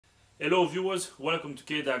Hello viewers, welcome to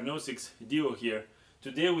K-Diagnostics, Dio here.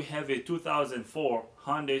 Today we have a 2004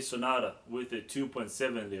 Hyundai Sonata with a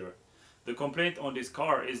 2.7 liter. The complaint on this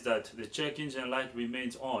car is that the check engine light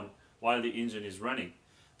remains on while the engine is running.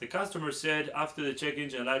 The customer said after the check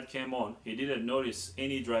engine light came on, he didn't notice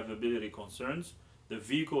any drivability concerns. The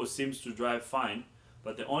vehicle seems to drive fine,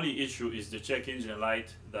 but the only issue is the check engine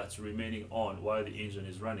light that's remaining on while the engine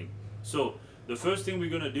is running. So the first thing we're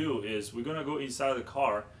going to do is we're going to go inside the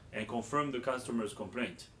car and confirm the customer's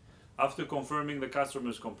complaint. After confirming the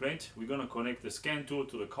customer's complaint, we're going to connect the scan tool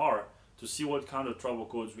to the car to see what kind of trouble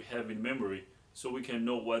codes we have in memory so we can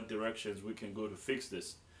know what directions we can go to fix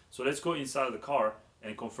this. So let's go inside the car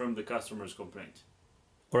and confirm the customer's complaint.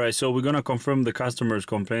 Alright, so we're going to confirm the customer's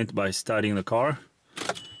complaint by starting the car.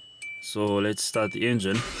 So let's start the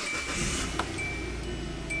engine.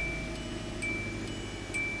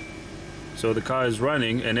 So the car is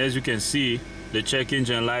running, and as you can see, the check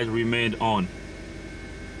engine light remained on.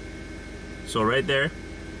 So right there,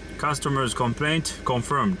 customer's complaint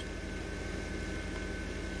confirmed.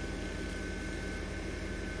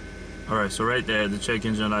 Alright, so right there, the check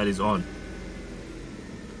engine light is on.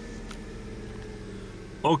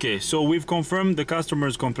 Okay, so we've confirmed the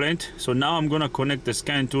customer's complaint. So now I'm gonna connect the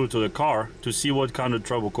scan tool to the car to see what kind of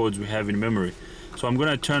trouble codes we have in memory. So I'm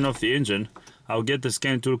gonna turn off the engine. I'll get the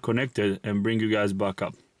scan tool connected and bring you guys back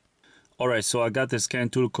up. Alright, so I got the scan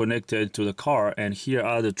tool connected to the car, and here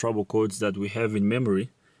are the trouble codes that we have in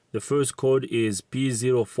memory. The first code is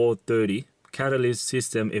P0430, catalyst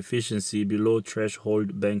system efficiency below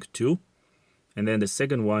threshold bank 2. And then the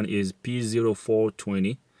second one is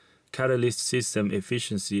P0420, catalyst system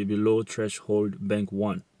efficiency below threshold bank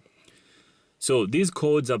 1. So these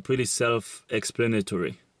codes are pretty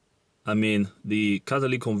self-explanatory. I mean, the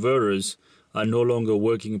catalytic converters are no longer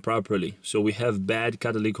working properly. So we have bad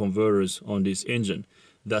catalytic converters on this engine.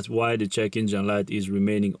 That's why the check engine light is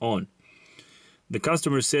remaining on. The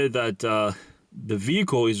customer said that the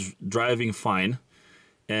vehicle is driving fine,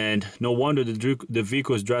 and no wonder the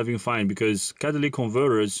vehicle is driving fine, because catalytic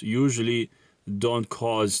converters usually don't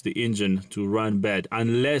cause the engine to run bad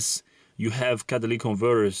unless you have catalytic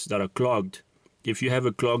converters that are clogged. If you have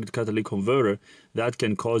a clogged catalytic converter, that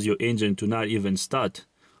can cause your engine to not even start,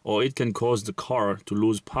 or it can cause the car to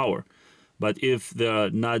lose power. But if they're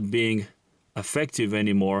not being effective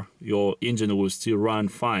anymore, your engine will still run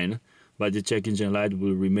fine, but the check engine light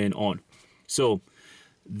will remain on. So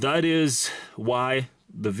that is why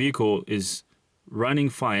the vehicle is running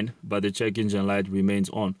fine, but the check engine light remains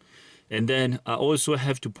on. And then I also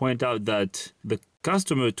have to point out that the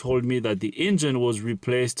customer told me that the engine was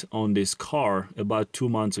replaced on this car about 2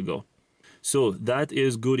 months ago. So that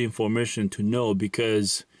is good information to know,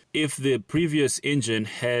 because if the previous engine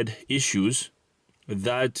had issues,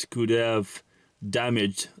 that could have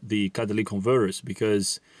damaged the catalytic converters,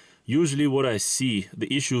 because usually what I see,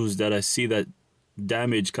 the issues that I see that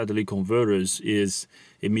damage catalytic converters is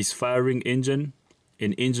a misfiring engine,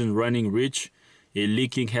 an engine running rich, a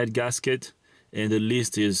leaking head gasket, and the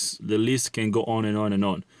list can go on and on and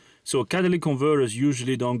on. So catalytic converters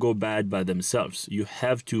usually don't go bad by themselves. You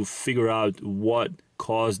have to figure out what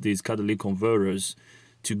caused these catalytic converters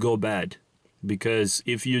to go bad, because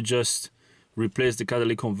if you just replace the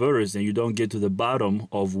catalytic converters and you don't get to the bottom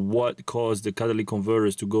of what caused the catalytic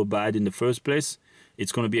converters to go bad in the first place,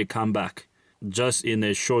 it's going to be a comeback. Just in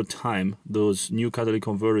a short time, those new catalytic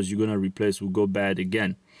converters you're going to replace will go bad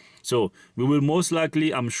again. So we will most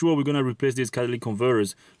likely, I'm sure we're going to replace these catalytic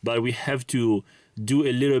converters, but we have to do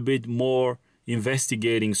a little bit more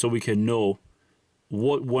investigating so we can know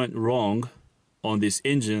what went wrong on this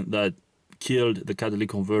engine that killed the catalytic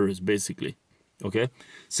converters, basically. Okay,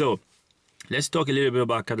 so let's talk a little bit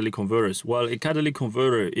about catalytic converters. Well, a catalytic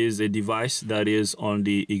converter is a device that is on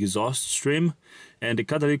the exhaust stream, and the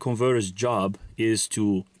catalytic converter's job is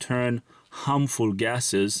to turn harmful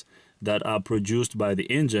gases that are produced by the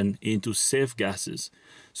engine into safe gases.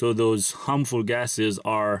 So those harmful gases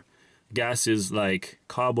are gases like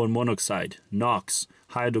carbon monoxide, NOx,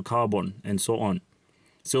 hydrocarbon, and so on.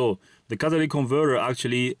 So the catalytic converter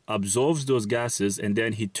actually absorbs those gases, and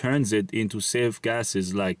then he turns it into safe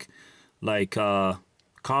gases like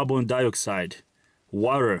carbon dioxide,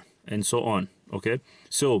 water, and so on. Okay,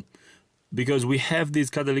 so because we have these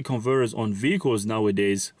catalytic converters on vehicles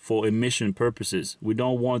nowadays for emission purposes, we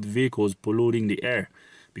don't want vehicles polluting the air,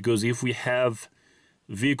 because if we have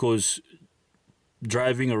vehicles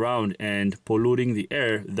driving around and polluting the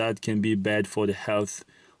air, that can be bad for the health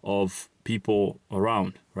of people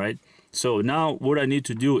around, right? So now what I need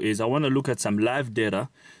to do is I want to look at some live data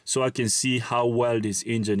so I can see how well this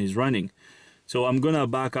engine is running. So I'm gonna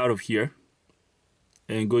back out of here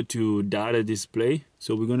and go to data display.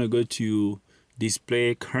 So we're gonna go to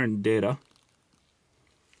display current data.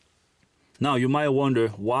 Now you might wonder,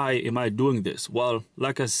 why am I doing this? Well,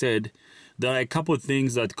 like I said, there are a couple of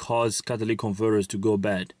things that cause catalytic converters to go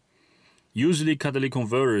bad. Usually catalytic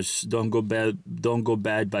converters don't go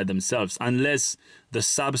bad by themselves unless the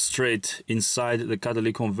substrate inside the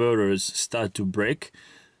catalytic converters start to break.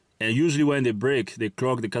 And usually when they break, they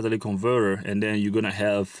clog the catalytic converter, and then you're gonna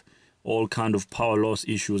have all kind of power loss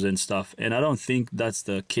issues and stuff. And I don't think that's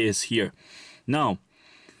the case here. Now,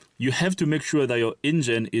 you have to make sure that your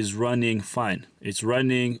engine is running fine. It's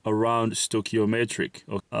running around stoichiometric.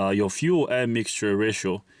 Your fuel air mixture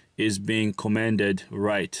ratio is being commanded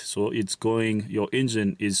right. So it's going, your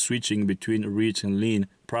engine is switching between rich and lean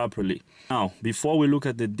properly. Now, before we look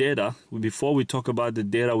at the data, before we talk about the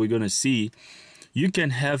data we're gonna see, you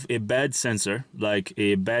can have a bad sensor, like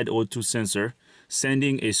a bad O2 sensor,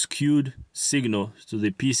 sending a skewed signal to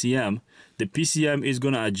the PCM. The PCM is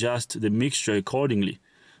gonna adjust the mixture accordingly.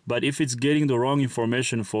 But if it's getting the wrong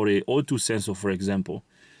information for a O2 sensor, for example,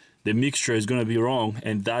 the mixture is going to be wrong,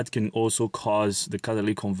 and that can also cause the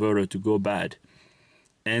catalytic converter to go bad.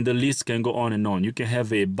 And the list can go on and on. You can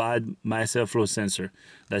have a bad mass airflow sensor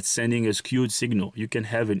that's sending a skewed signal. You can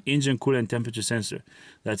have an engine coolant temperature sensor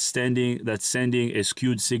that's sending a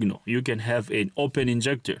skewed signal. You can have an open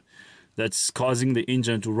injector that's causing the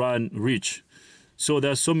engine to run rich. So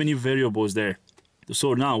there are so many variables there.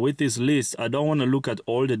 So now with this list, I don't want to look at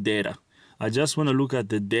all the data. I just want to look at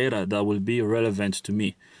the data that will be relevant to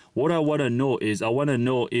me. What I want to know is, I want to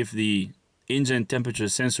know if the engine temperature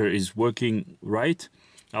sensor is working right.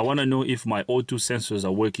 I want to know if my O2 sensors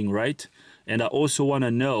are working right. And I also want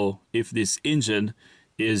to know if this engine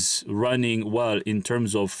is running well in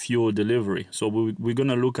terms of fuel delivery. So we're going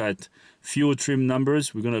to look at fuel trim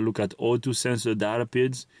numbers. We're going to look at O2 sensor data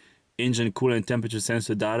PIDs, engine coolant temperature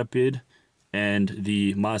sensor data PID, and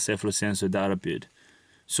the mass airflow sensor data PID.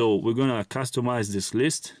 So we're gonna customize this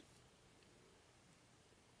list.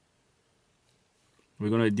 We're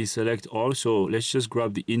gonna deselect all. So let's just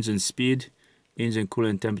grab the engine speed, engine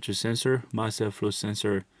coolant temperature sensor, mass airflow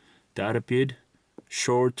sensor data PID,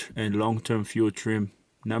 short and long-term fuel trim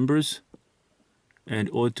numbers,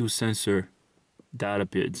 and O2 sensor data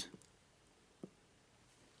PIDs.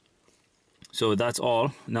 So that's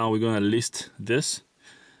all. Now we're gonna list this.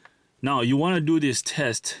 Now you want to do this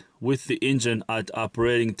test with the engine at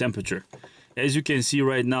operating temperature. As you can see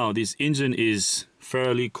right now, this engine is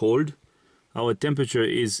fairly cold. Our temperature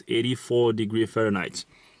is 84 degrees Fahrenheit.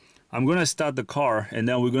 I'm going to start the car, and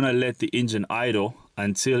then we're going to let the engine idle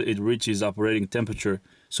until it reaches operating temperature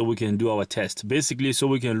so we can do our test. Basically, so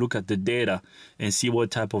we can look at the data and see what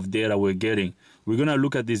type of data we're getting. We're going to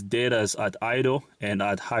look at these data at idle and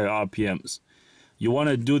at higher RPMs. You want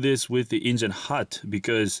to do this with the engine hot,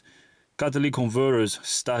 because catalytic converters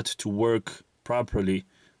start to work properly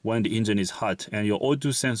when the engine is hot, and your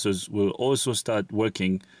O2 sensors will also start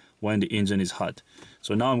working when the engine is hot.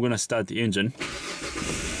 So now I'm going to start the engine.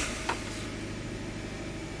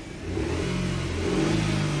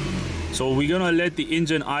 So we're going to let the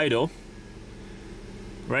engine idle.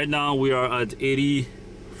 Right now we are at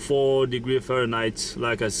 84 degrees Fahrenheit,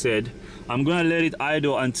 like I said. I'm going to let it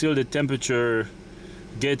idle until the temperature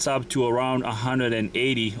gets up to around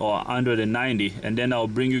 180 or 190, and then I'll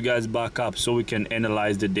bring you guys back up so we can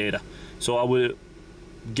analyze the data. So I will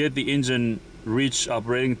get the engine reach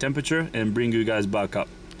operating temperature and bring you guys back up.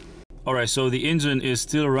 Alright, so the engine is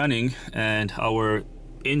still running, and our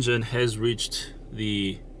engine has reached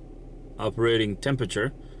the operating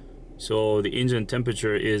temperature. So the engine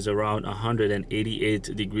temperature is around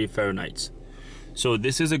 188 degrees Fahrenheit. So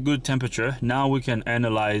this is a good temperature. Now we can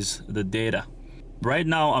analyze the data. Right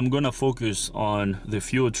now, I'm gonna focus on the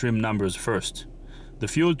fuel trim numbers first. The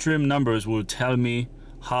fuel trim numbers will tell me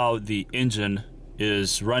how the engine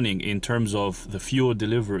is running in terms of the fuel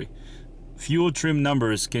delivery. Fuel trim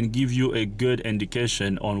numbers can give you a good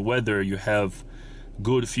indication on whether you have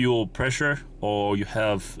good fuel pressure or you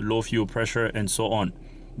have low fuel pressure and so on.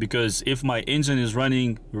 Because if my engine is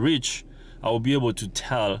running rich, I will be able to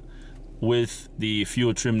tell with the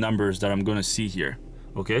fuel trim numbers that I'm gonna see here,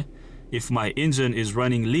 okay? If my engine is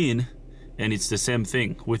running lean, and it's the same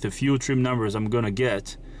thing, with the fuel trim numbers I'm gonna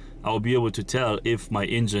get, I'll be able to tell if my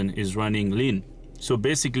engine is running lean. So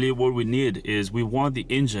basically what we need is, we want the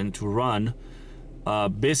engine to run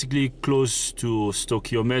basically close to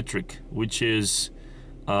stoichiometric, which is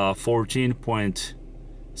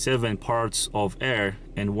 14.7 parts of air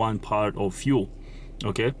and 1 part of fuel,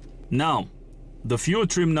 okay? Now, the fuel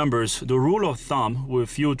trim numbers, the rule of thumb with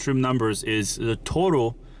fuel trim numbers is the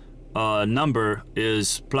total number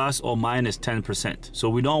is plus or minus 10%. So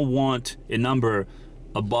we don't want a number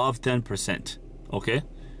above 10%, okay?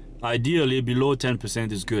 Ideally below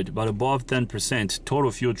 10% is good, but above 10%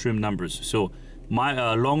 total fuel trim numbers. So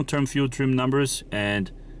my long-term fuel trim numbers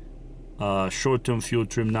and short-term fuel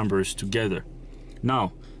trim numbers together.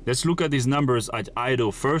 Now let's look at these numbers at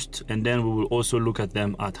idle first, and then we will also look at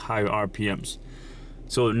them at higher RPMs.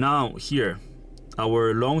 So now here,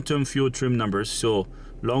 our long-term fuel trim numbers. So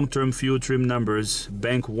long-term fuel trim numbers,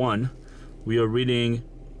 bank 1, we are reading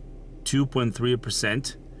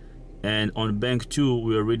 2.3%, and on bank 2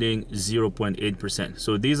 we are reading 0.8%.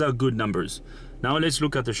 So these are good numbers. Now let's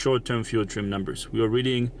look at the short-term fuel trim numbers. We are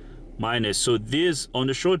reading minus. So these, on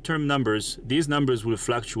the short-term numbers, these numbers will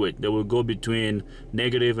fluctuate. They will go between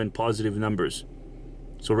negative and positive numbers.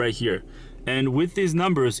 So right here. And with these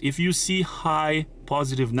numbers, if you see high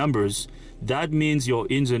positive numbers, that means your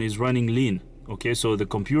engine is running lean. Okay, so the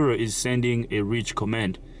computer is sending a reach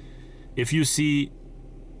command. If you see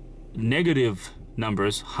negative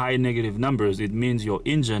numbers, high negative numbers, it means your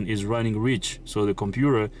engine is running rich, so the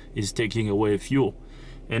computer is taking away fuel.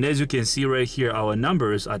 And as you can see right here, our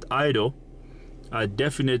numbers at idle are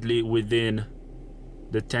definitely within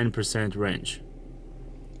the 10% range.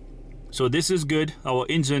 So this is good. Our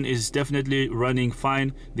engine is definitely running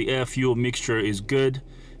fine. The air fuel mixture is good.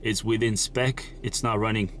 It's within spec. It's not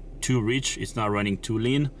running too rich, it's not running too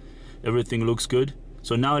lean. Everything looks good.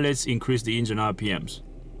 So now let's increase the engine RPMs.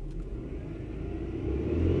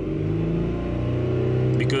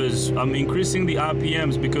 Because I'm increasing the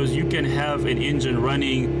RPMs because you can have an engine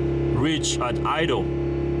running rich at idle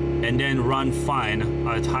and then run fine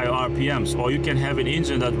at higher RPMs, or you can have an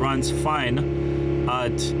engine that runs fine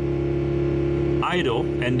at idle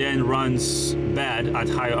and then runs bad at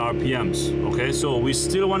higher RPMs. Okay, so we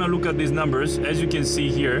still want to look at these numbers. As you can see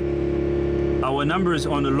here, our numbers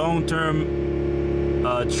on the long-term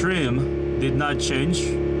trim did not change.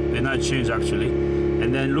 Did not change actually.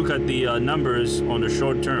 And then look at the numbers on the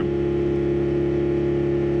short term.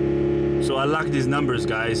 So I like these numbers,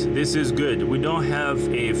 guys. This is good. We don't have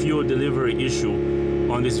a fuel delivery issue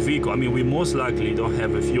on this vehicle. I mean, we most likely don't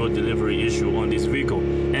have a fuel delivery issue on this vehicle,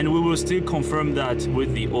 and we will still confirm that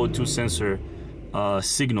with the O2 sensor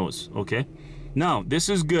signals. Okay, now this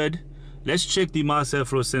is good. Let's check the mass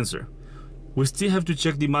airflow sensor. We still have to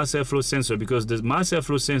check the mass airflow sensor because the mass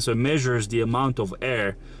airflow sensor measures the amount of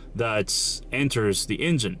air that enters the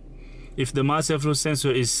engine. If the mass airflow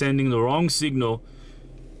sensor is sending the wrong signal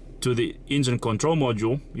to the engine control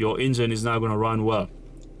module, your engine is not going to run well.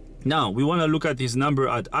 Now we want to look at this number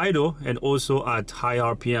at idle and also at high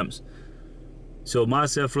RPMs. So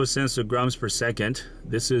mass airflow sensor grams per second.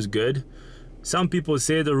 This is good. Some people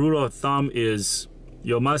say the rule of thumb is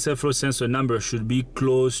your mass airflow sensor number should be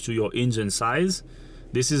close to your engine size.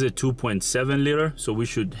 This is a 2.7 liter, so we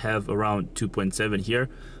should have around 2.7 here,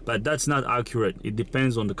 but that's not accurate. It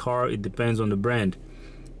depends on the car, it depends on the brand.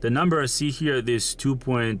 The number I see here, this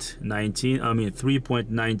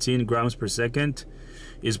 3.19 grams per second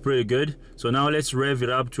is pretty good. So now let's rev it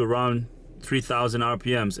up to around 3000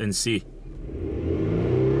 RPMs and see.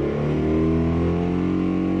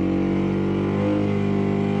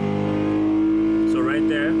 So right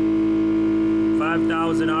there,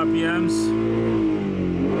 5000 RPMs.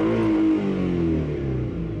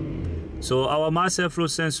 So our mass airflow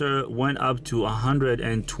sensor went up to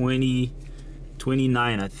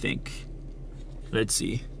 129, I think. Let's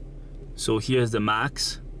see. So here's the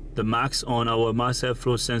max. The max on our mass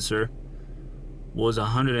airflow sensor was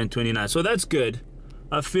 129. So that's good.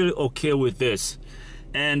 I feel okay with this.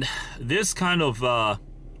 And this kind of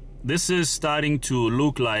this is starting to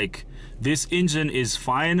look like this engine is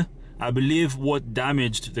fine. I believe what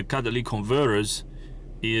damaged the catalytic converters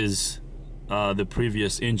is the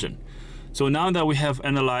previous engine. So now that we have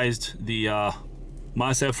analyzed the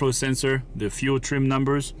mass airflow sensor, the fuel trim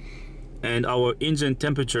numbers, and our engine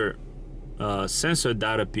temperature sensor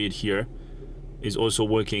data feed here is also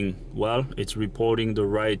working well. It's reporting the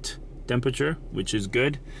right temperature, which is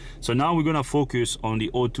good. So now we're gonna focus on the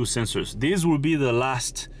O2 sensors. These will be the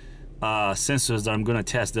last sensors that I'm gonna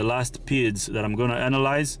test, the last PIDs that I'm gonna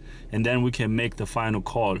analyze, and then we can make the final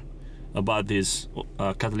call about these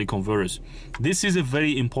catalytic converters. This is a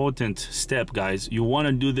very important step, guys. You want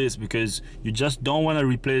to do this because you just don't want to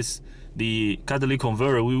replace the catalytic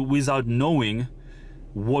converter without knowing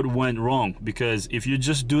what went wrong, because if you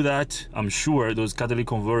just do that, I'm sure those catalytic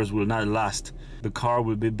converters will not last. The car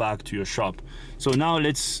will be back to your shop. So now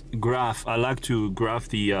let's graph. I like to graph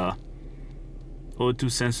the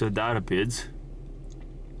O2 sensor data PIDs.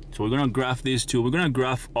 So we're gonna graph these two. We're gonna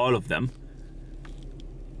graph all of them.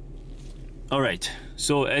 All right,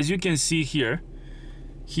 so as you can see here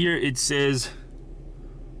it says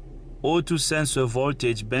O2 sensor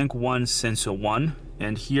voltage bank 1 sensor 1,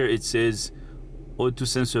 and here it says O2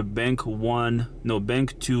 sensor bank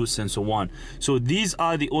 2 sensor 1. So these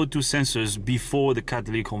are the O2 sensors before the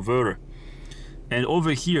catalytic converter. And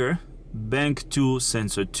over here, bank 2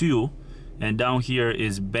 sensor 2, and down here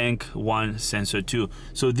is bank 1 sensor 2.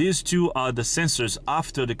 So these two are the sensors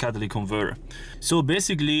after the catalytic converter. So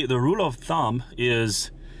basically the rule of thumb is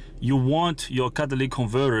you want your catalytic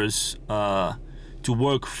converters to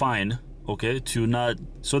work fine, okay,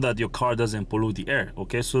 so that your car doesn't pollute the air,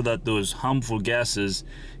 okay, so that those harmful gases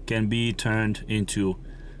can be turned into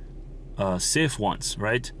safe ones,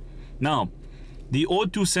 right? Now, the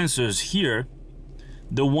O2 sensors here,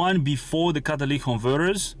 the one before the catalytic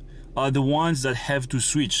converters, are the ones that have to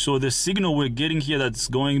switch. So the signal we're getting here that's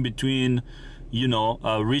going between, you know,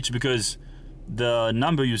 reach, because the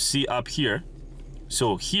number you see up here,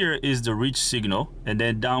 so here is the reach signal, and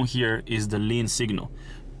then down here is the lean signal.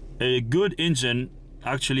 A good engine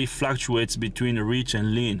actually fluctuates between reach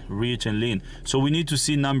and lean, so we need to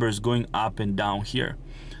see numbers going up and down here.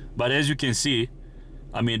 But as you can see,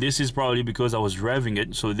 I mean, this is probably because I was revving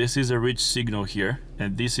it. So this is a reach signal here,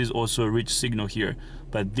 and this is also a reach signal here.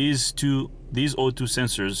 But these O2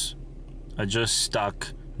 sensors are just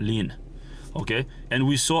stuck lean, okay? And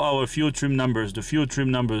we saw our fuel trim numbers. The fuel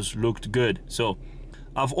trim numbers looked good. So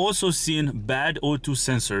I've also seen bad O2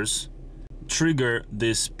 sensors trigger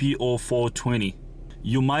this P0420.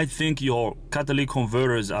 You might think your catalytic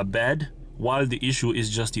converters are bad, while the issue is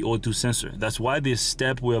just the O2 sensor. That's why this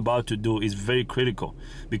step we're about to do is very critical,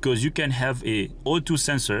 because you can have a O2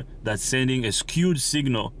 sensor that's sending a skewed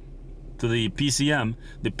signal to the PCM.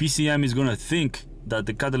 The PCM is gonna think that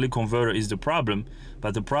the catalytic converter is the problem,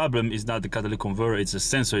 but the problem is not the catalytic converter, it's the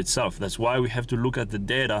sensor itself. That's why we have to look at the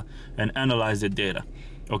data and analyze the data,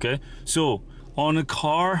 okay? So on a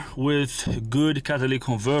car with good catalytic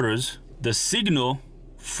converters, the signal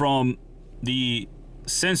from the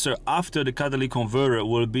sensor after the catalytic converter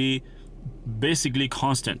will be basically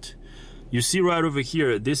constant. You see right over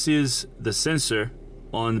here, this is the sensor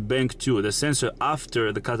on bank 2, the sensor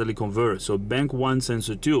after the catalytic converter. So bank 1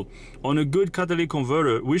 sensor 2. On a good catalytic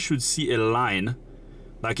converter, we should see a line,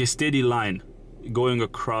 like a steady line going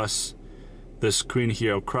across the screen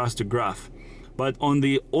here, across the graph. But on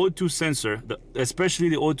the O2 sensor, especially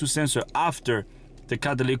the O2 sensor after the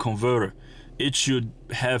catalytic converter, it should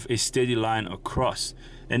have a steady line across.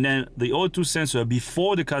 And then the O2 sensor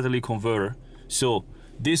before the catalytic converter, so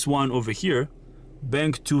this one over here,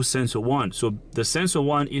 bank 2 sensor 1. So the sensor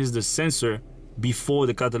 1 is the sensor before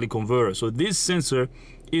the catalytic converter. So this sensor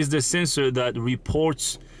is the sensor that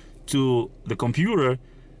reports to the computer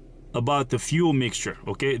about the fuel mixture,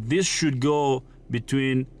 okay? This should go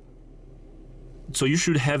between, so you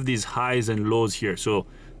should have these highs and lows here. So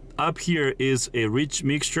up here is a rich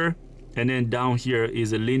mixture, and then down here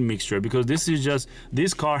is a lean mixture, because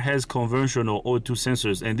this car has conventional O2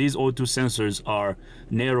 sensors, and these O2 sensors are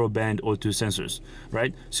narrow band O2 sensors,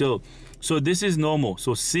 right? So this is normal.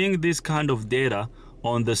 So seeing this kind of data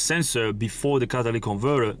on the sensor before the catalytic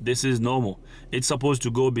converter, this is normal. It's supposed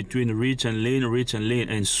to go between reach and lean,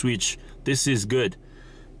 and switch. This is good.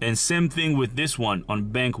 And same thing with this one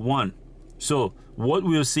on bank 1. So what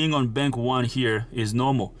we are seeing on bank 1 here is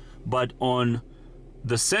normal, but on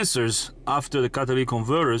the sensors after the catalytic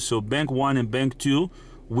converters, so bank 1 and bank 2,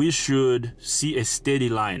 we should see a steady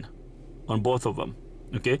line on both of them,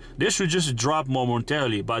 okay? They should just drop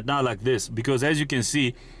momentarily, but not like this, because as you can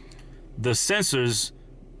see, the sensors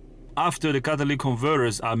after the catalytic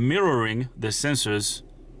converters are mirroring the sensors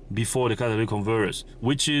before the catalytic converters,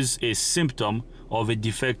 which is a symptom of a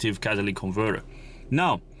defective catalytic converter.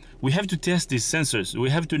 Now, we have to test these sensors. We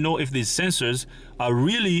have to know if these sensors are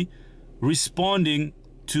really responding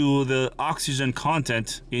to the oxygen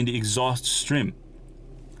content in the exhaust stream.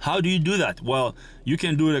 How do you do that? Well, you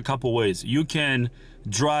can do it a couple ways. You can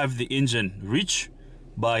drive the engine rich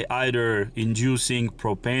by either inducing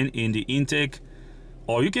propane in the intake,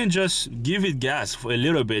 or you can just give it gas for a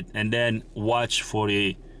little bit and then watch for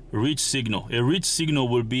a rich signal. A rich signal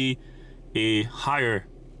will be a higher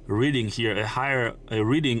reading here, a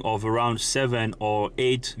reading of around 7 or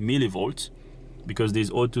 8 millivolts, because these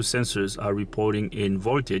O2 sensors are reporting in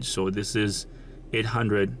voltage. So this is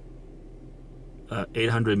 800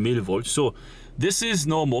 millivolts. So this is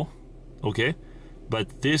normal, okay?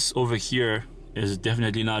 But this over here is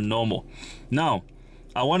definitely not normal. Now,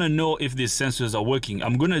 I want to know if these sensors are working.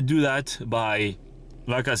 I'm going to do that by,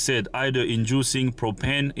 like I said, either inducing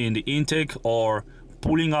propane in the intake or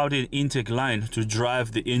pulling out an intake line to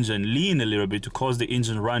drive the engine lean a little bit, to cause the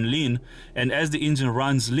engine run lean. And as the engine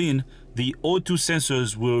runs lean, the O2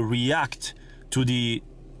 sensors will react to the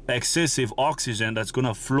excessive oxygen that's going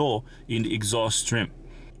to flow in the exhaust stream.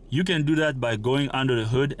 You can do that by going under the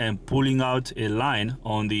hood and pulling out a line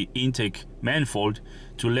on the intake manifold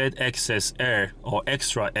to let excess air or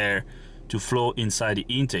extra air to flow inside the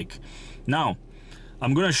intake. Now,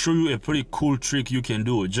 I'm going to show you a pretty cool trick you can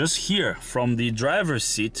do just here from the driver's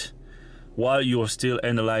seat while you're still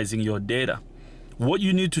analyzing your data. What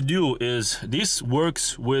you need to do is, this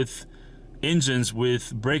works with engines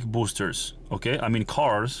with brake boosters, okay? I mean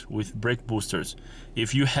cars with brake boosters.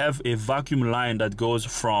 If you have a vacuum line that goes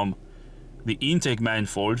from the intake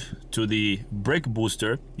manifold to the brake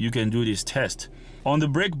booster, you can do this test. On the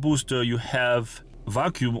brake booster, you have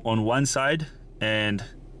vacuum on one side and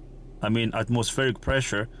atmospheric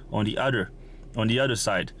pressure on the other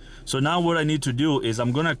side. So now what I need to do is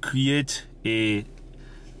I'm gonna create a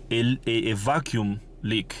vacuum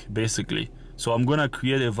leak, basically. So I'm gonna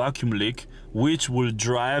create a vacuum leak which will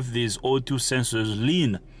drive these O2 sensors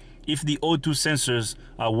lean. If the O2 sensors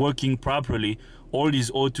are working properly, all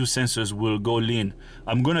these O2 sensors will go lean.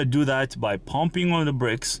 I'm gonna do that by pumping on the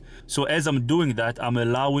brakes. So as I'm doing that, I'm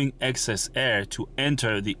allowing excess air to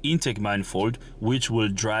enter the intake manifold, which will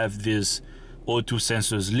drive these O2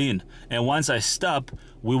 sensors lean. And once I stop,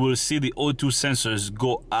 we will see the O2 sensors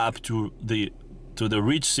go up to the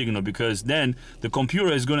reach signal, because then the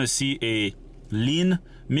computer is gonna see a lean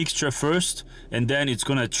mixture first, and then it's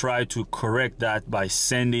gonna try to correct that by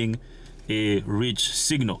sending a reach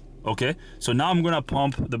signal. Okay, so now I'm gonna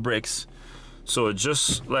pump the brakes. So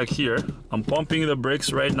just like here, I'm pumping the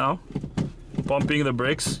brakes right now, pumping the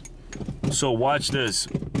brakes. So watch this.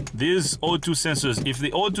 These O2 sensors, if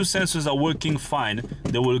the O2 sensors are working fine,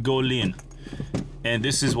 they will go lean. And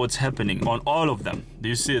this is what's happening on all of them. Do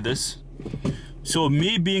you see this? So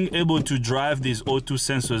me being able to drive these O2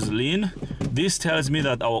 sensors lean, this tells me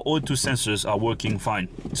that our O2 sensors are working fine.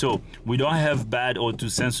 So we don't have bad O2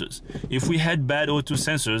 sensors. If we had bad O2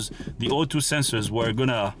 sensors, the O2 sensors were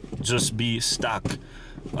gonna just be stuck,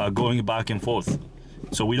 going back and forth.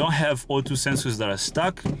 So we don't have O2 sensors that are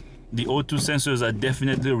stuck. The O2 sensors are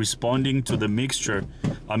definitely responding to the mixture,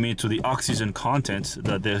 to the oxygen content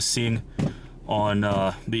that they're seeing on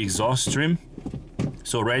the exhaust stream.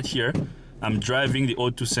 So right here, I'm driving the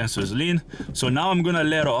O2 sensors lean. So now I'm gonna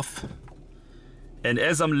let off. And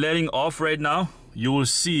as I'm letting off right now, you will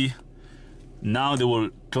see now they will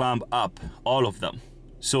climb up, all of them.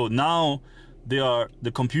 So now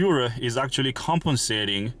the computer is actually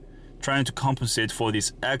compensating, trying to compensate for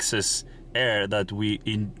this excess air that we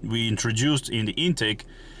introduced in the intake.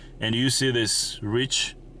 And you see this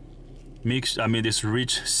rich this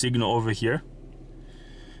rich signal over here.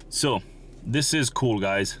 So this is cool,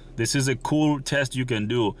 guys. This is a cool test you can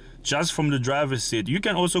do just from the driver's seat. You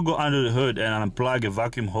can also go under the hood and unplug a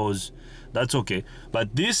vacuum hose. That's okay.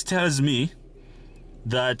 But this tells me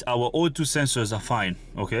that our O2 sensors are fine,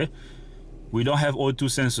 okay? We don't have O2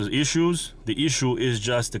 sensors issues. The issue is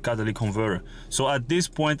just the catalytic converter. So at this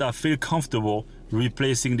point, I feel comfortable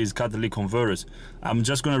replacing these catalytic converters. I'm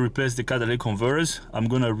just gonna replace the catalytic converters. I'm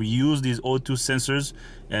gonna reuse these O2 sensors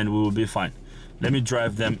and we will be fine. Let me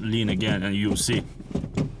drive them lean again and you'll see.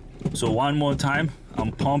 So one more time,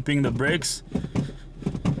 I'm pumping the brakes.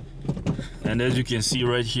 And as you can see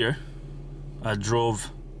right here, I drove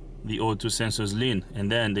the O2 sensors lean,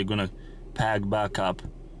 and then they're gonna pack back up.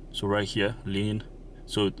 So right here, lean.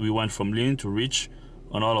 So we went from lean to reach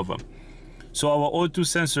on all of them. So our O2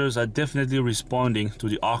 sensors are definitely responding to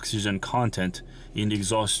the oxygen content in the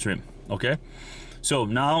exhaust stream, okay? So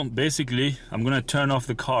now basically, I'm gonna turn off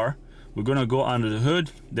the car. We're gonna go under the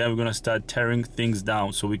hood, then we're gonna start tearing things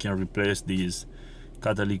down so we can replace these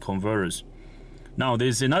catalytic converters. Now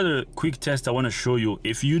there's another quick test I want to show you.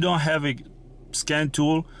 If you don't have a scan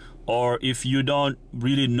tool, or if you don't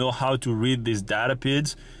really know how to read these data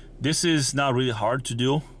PIDs, this is not really hard to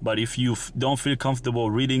do. But if you don't feel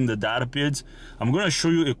comfortable reading the data PIDs, I'm gonna show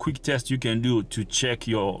you a quick test you can do to check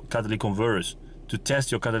your catalytic converters, to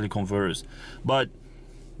test your catalytic converters. But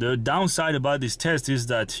the downside about this test is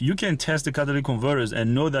that you can test the catalytic converters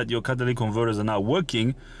and know that your catalytic converters are not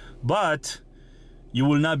working, but you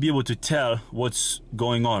will not be able to tell what's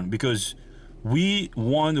going on, because we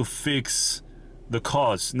want to fix the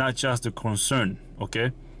cause, not just the concern,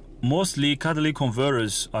 okay? Mostly catalytic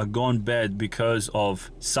converters are gone bad because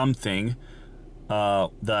of something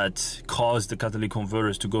that caused the catalytic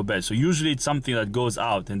converters to go bad. So usually it's something that goes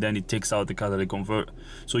out and then it takes out the catalytic converter.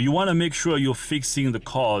 So you want to make sure you're fixing the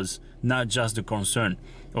cause, not just the concern.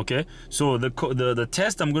 Okay, so the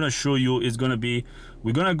test I'm gonna show you is gonna be,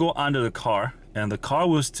 we're gonna go under the car and the car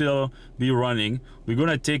will still be running. We're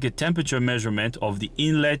gonna take a temperature measurement of the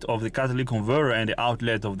inlet of the catalytic converter and the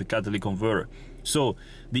outlet of the catalytic converter. So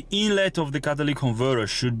the inlet of the catalytic converter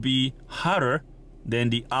should be hotter than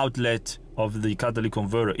the outlet of the catalytic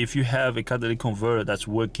converter if you have a catalytic converter that's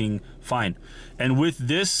working fine. And with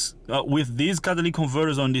this with these catalytic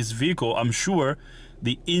converters on this vehicle, I'm sure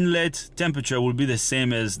the inlet temperature will be the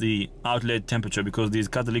same as the outlet temperature, because these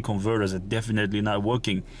catalytic converters are definitely not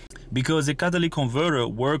working. Because the catalytic converter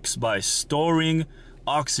works by storing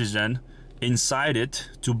oxygen inside it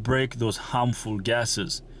to break those harmful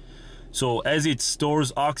gases. So as it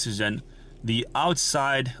stores oxygen, the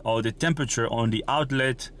outside or the temperature on the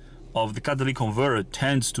outlet of the catalytic converter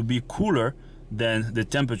tends to be cooler than the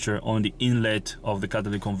temperature on the inlet of the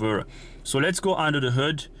catalytic converter. So let's go under the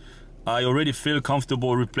hood. I already feel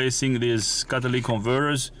comfortable replacing these catalytic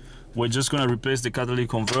converters. We're just gonna replace the catalytic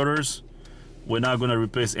converters. We're not gonna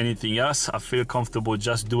replace anything else. I feel comfortable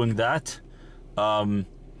just doing that.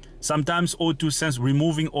 Sometimes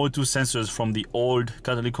removing O2 sensors from the old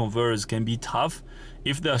catalytic converters can be tough.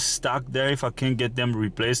 If they're stuck there, if I can't get them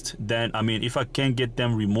replaced, then if I can't get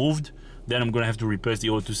them removed, then I'm gonna have to replace the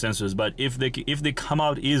O2 sensors. But if they come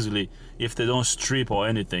out easily, if they don't strip or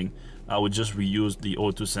anything, I would just reuse the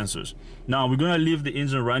O2 sensors. Now we're gonna leave the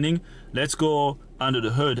engine running. Let's go under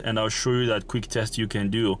the hood and I'll show you that quick test you can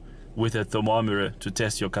do with a thermometer to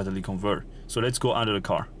test your catalytic converter. So let's go under the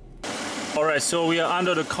car. All right, so we are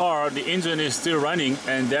under the car. The engine is still running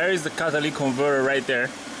and there is the catalytic converter right there.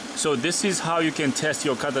 So this is how you can test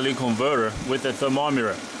your catalytic converter with a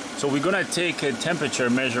thermometer. So we're gonna take a temperature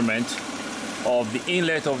measurement of the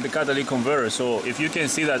inlet of the catalytic converter. So if you can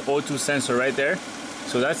see that O2 sensor right there,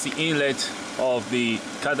 so that's the inlet of the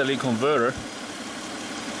catalytic converter.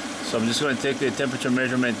 So I'm just going to take the temperature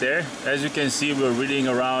measurement there. As you can see, we're reading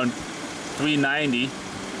around 390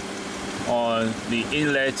 on the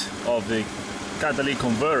inlet of the catalytic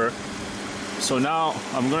converter. So now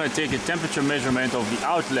I'm going to take a temperature measurement of the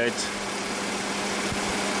outlet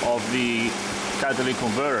of the catalytic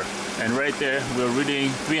converter. And right there, we're reading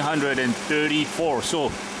 334.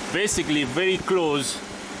 So basically very close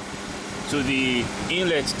to the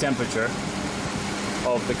inlet temperature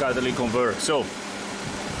of the catalytic converter. So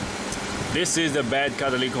this is the bad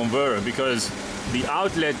catalytic converter, because the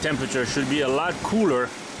outlet temperature should be a lot cooler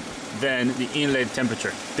than the inlet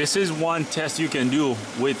temperature. This is one test you can do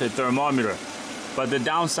with a thermometer, but the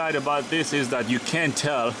downside about this is that you can't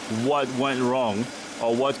tell what went wrong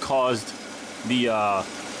or what caused the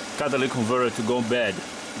catalytic converter to go bad,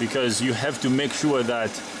 because you have to make sure that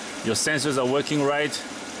your sensors are working right,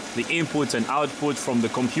 the inputs and output from the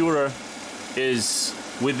computer is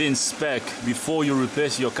within spec before you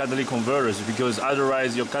replace your catalytic converters, because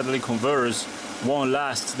otherwise your catalytic converters won't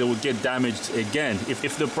last. They will get damaged again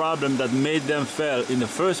if the problem that made them fail in the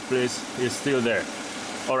first place is still there.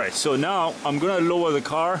 All right, so now I'm gonna lower the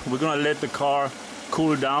car. We're gonna let the car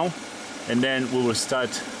cool down and then we will start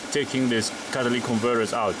taking these catalytic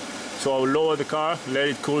converters out. So I'll lower the car, let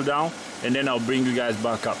it cool down, and then I'll bring you guys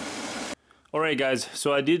back up. Alright guys,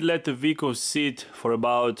 so I did let the vehicle sit for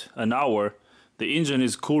about an hour. The engine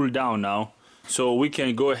is cooled down now, so we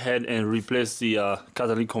can go ahead and replace the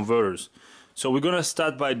catalytic converters. So we're gonna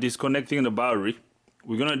start by disconnecting the battery.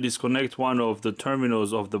 We're gonna disconnect one of the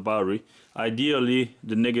terminals of the battery, ideally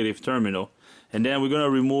the negative terminal, and then we're gonna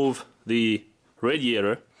remove the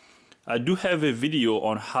radiator. I do have a video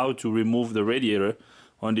on how to remove the radiator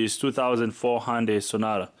on this 2004 Hyundai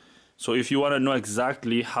Sonata. So if you want to know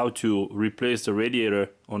exactly how to replace the radiator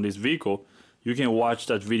on this vehicle, you can watch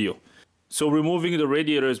that video. So removing the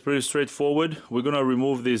radiator is pretty straightforward. We're going to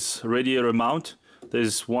remove this radiator mount.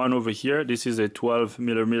 There's one over here. This is a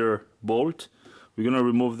 12mm bolt. We're going to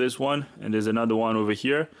remove this one, and there's another one over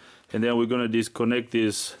here. And then we're going to disconnect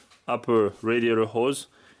this upper radiator hose,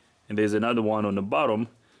 and there's another one on the bottom.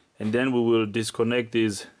 And then we will disconnect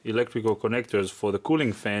these electrical connectors for the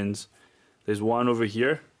cooling fans. There's one over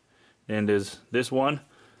here, and there's this one,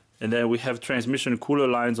 and then we have transmission cooler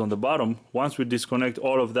lines on the bottom. Once we disconnect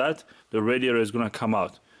all of that, the radiator is going to come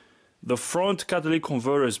out. The front catalytic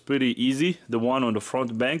converter is pretty easy, the one on the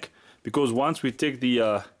front bank, because once we take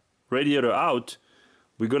the radiator out,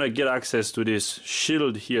 we're going to get access to this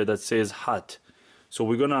shield here that says hot. So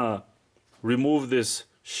we're going to remove this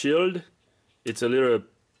shield. It's a little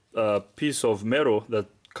piece of metal that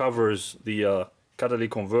covers the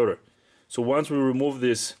catalytic converter. So once we remove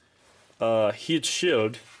this heat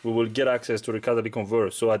shield, we will get access to the catalytic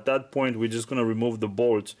converter. So at that point, we're just going to remove the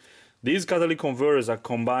bolts. These catalytic converters are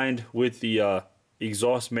combined with the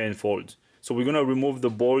exhaust manifold. So we're gonna remove the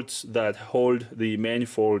bolts that hold the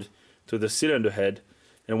manifold to the cylinder head,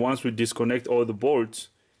 and once we disconnect all the bolts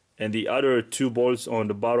and the other 2 bolts on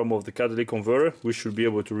the bottom of the catalytic converter, we should be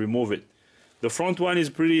able to remove it. The front one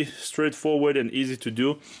is pretty straightforward and easy to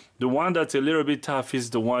do. The one that's a little bit tough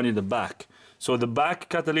is the one in the back. So the back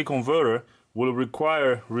catalytic converter will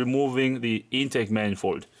require removing the intake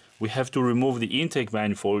manifold. We have to remove the intake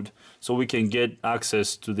manifold so we can get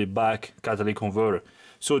access to the back catalytic converter.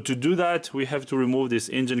 So to do that, we have to remove this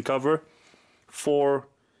engine cover, 4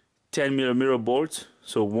 10mm bolts.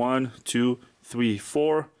 So 1, 2, 3,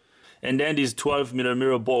 4. And then these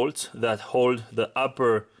 12mm bolts that hold the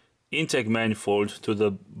upper intake manifold to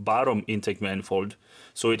the bottom intake manifold.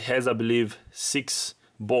 So it has, I believe, 6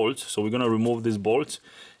 bolts. So we're gonna remove these bolts,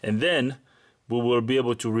 and then we will be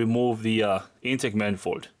able to remove the intake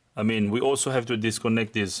manifold. I mean, we also have to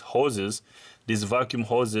disconnect these hoses, these vacuum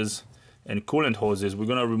hoses and coolant hoses. We're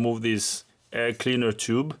gonna remove this air cleaner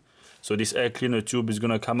tube. So this air cleaner tube is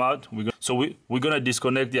gonna come out. We're gonna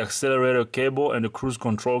disconnect the accelerator cable and the cruise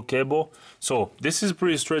control cable. So this is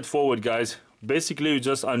pretty straightforward, guys. Basically, you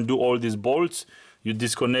just undo all these bolts, you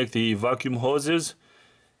disconnect the vacuum hoses,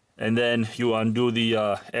 and then you undo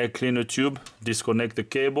the air cleaner tube, disconnect the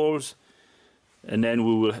cables, and then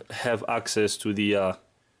we will have access to the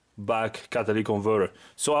back catalytic converter.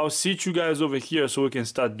 So I'll seat you guys over here so we can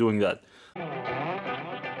start doing that.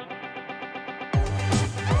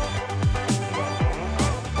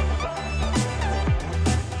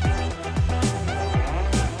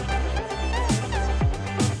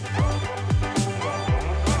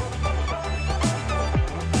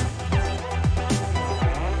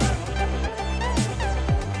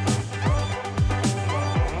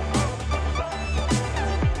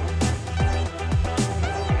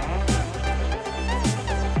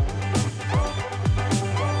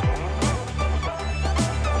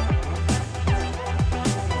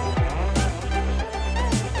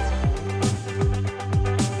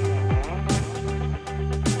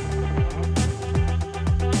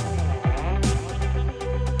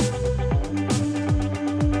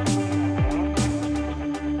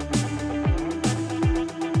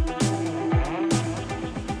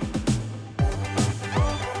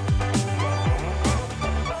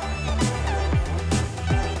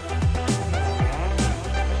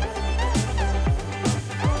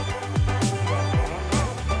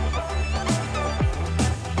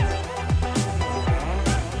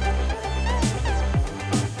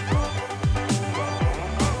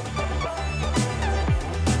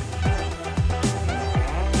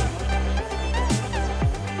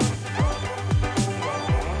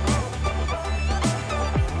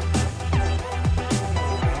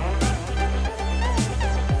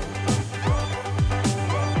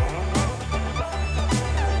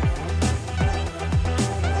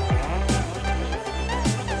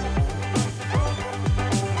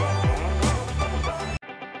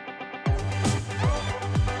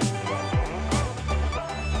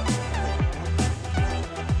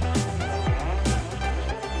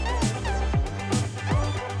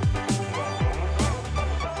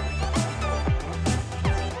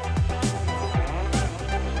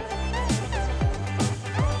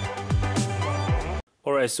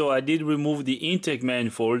 Alright, so I did remove the intake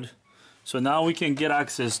manifold. So now we can get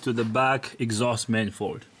access to the back exhaust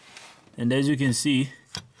manifold. And as you can see,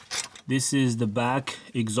 this is the back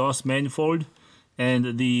exhaust manifold,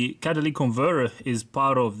 and the catalytic converter is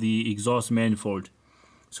part of the exhaust manifold.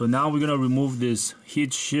 So now we're gonna remove this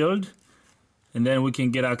heat shield, and then we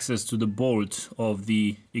can get access to the bolts of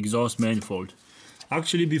the exhaust manifold.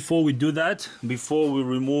 Actually, before we do that, before we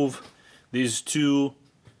remove these 2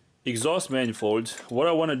 exhaust manifolds, what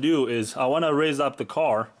I want to do is I want to raise up the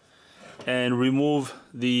car and remove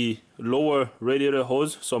the lower radiator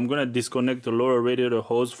hose. So I'm going to disconnect the lower radiator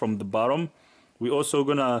hose from the bottom. We're also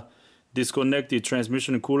going to disconnect the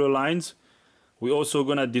transmission cooler lines. We're also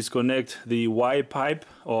going to disconnect the Y pipe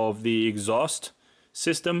of the exhaust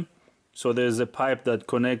system. So there's a pipe that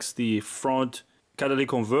connects the front catalytic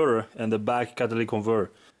converter and the back catalytic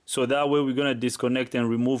converter. So that way we're gonna disconnect and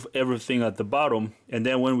remove everything at the bottom, and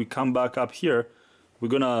then when we come back up here, we're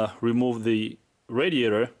gonna remove the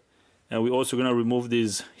radiator, and we're also gonna remove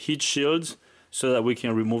these heat shields so that we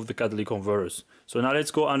can remove the catalytic converters. So now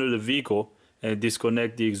let's go under the vehicle and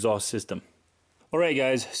disconnect the exhaust system. Alright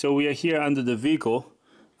guys, so we are here under the vehicle.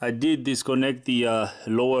 I did disconnect the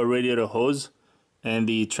lower radiator hose and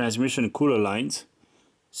the transmission cooler lines.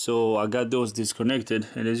 So I got those disconnected,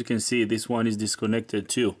 and as you can see, this one is disconnected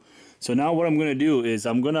too. So now what I'm gonna do is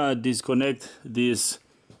I'm gonna disconnect this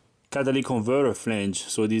catalytic converter flange,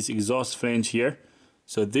 so this exhaust flange here.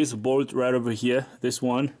 So this bolt right over here, this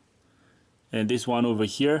one, and this one over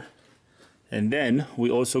here. And then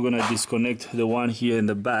we're also gonna disconnect the one here in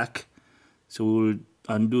the back. So we'll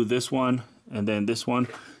undo this one and then this one.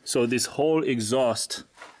 So this whole exhaust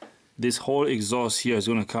here is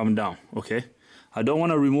gonna come down, okay? I don't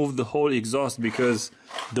wanna remove the whole exhaust because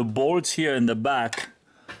the bolts here in the back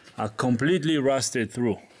are completely rusted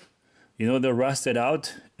through. You know, they're rusted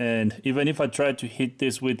out, and even if I try to hit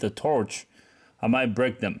this with a torch, I might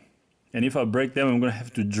break them. And if I break them, I'm gonna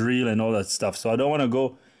have to drill and all that stuff. So I don't wanna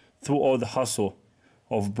go through all the hustle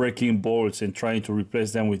of breaking bolts and trying to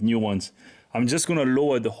replace them with new ones. I'm just gonna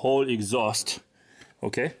lower the whole exhaust,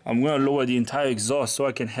 okay? I'm gonna lower the entire exhaust so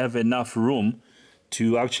I can have enough room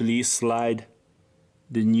to actually slide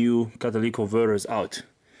the new catalytic converters out.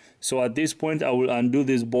 So at this point, I will undo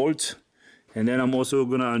this bolt, and then I'm also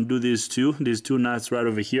gonna undo these two nuts right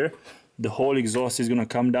over here. The whole exhaust is gonna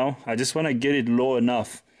come down. I just wanna get it low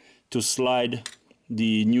enough to slide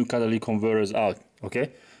the new catalytic converters out,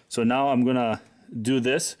 okay? So now I'm gonna do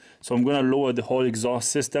this. So I'm gonna lower the whole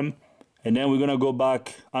exhaust system, and then we're gonna go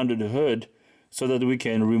back under the hood so that we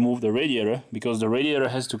can remove the radiator, because the radiator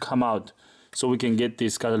has to come out so we can get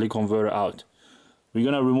this catalytic converter out. We're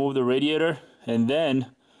gonna remove the radiator, and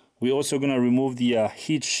then we're also gonna remove the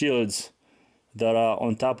heat shields that are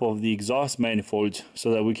on top of the exhaust manifold so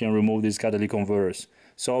that we can remove these catalytic converters.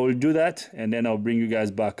 So I will do that, and then I'll bring you guys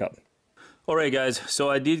back up. Alright guys, so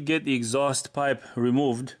I did get the exhaust pipe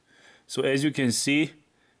removed. So as you can see,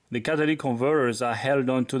 the catalytic converters are held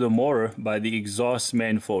onto the motor by the exhaust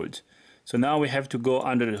manifold. So now we have to go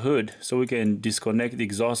under the hood so we can disconnect the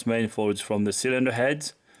exhaust manifolds from the cylinder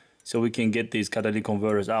heads so we can get these catalytic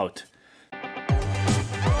converters out.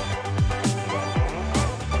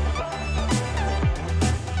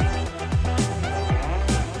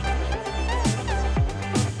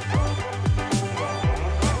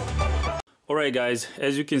 Alright guys,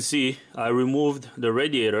 as you can see, I removed the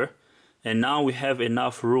radiator, and now we have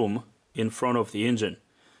enough room in front of the engine.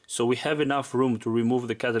 So we have enough room to remove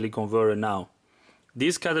the catalytic converter now.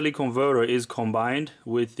 This catalytic converter is combined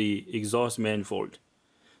with the exhaust manifold.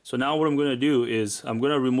 So now what I'm going to do is I'm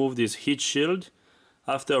going to remove this heat shield.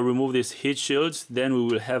 After I remove these heat shields, then we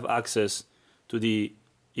will have access to the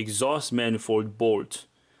exhaust manifold bolt.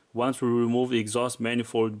 Once we remove the exhaust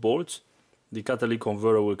manifold bolt, the catalytic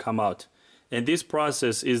converter will come out. And this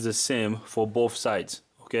process is the same for both sides,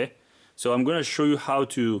 okay? So I'm going to show you how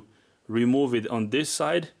to remove it on this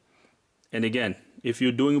side. And again, if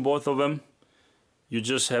you're doing both of them, you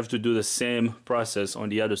just have to do the same process on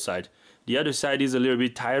the other side. The other side is a little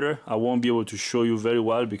bit tighter. I won't be able to show you very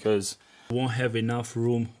well because I won't have enough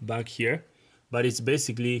room back here, but it's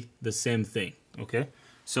basically the same thing, okay?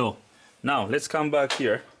 So now let's come back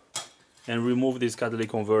here and remove this catalytic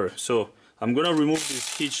converter. So I'm gonna remove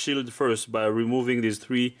this heat shield first by removing these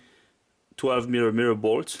three 12mm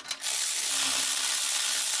bolts.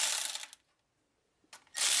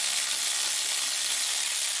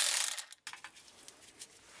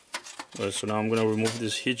 So now I'm gonna remove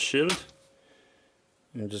this heat shield.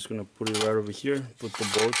 I'm just gonna put it right over here, put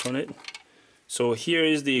the bolts on it. So here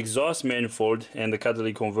is the exhaust manifold and the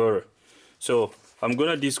catalytic converter. So I'm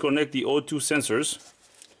gonna disconnect the O2 sensors.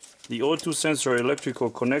 The O2 sensor electrical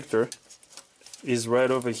connector is right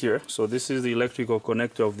over here. So this is the electrical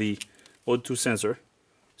connector of the O2 sensor.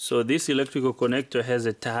 So this electrical connector has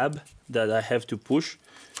a tab that I have to push.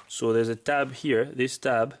 So there's a tab here, this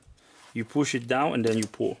tab, you push it down and then you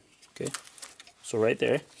pull, okay? So right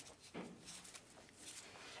there.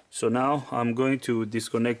 So now I'm going to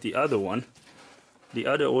disconnect the other one. The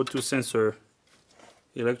other O2 sensor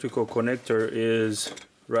electrical connector is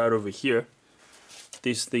right over here.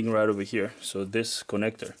 This thing right over here. So this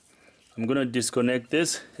connector. I'm gonna disconnect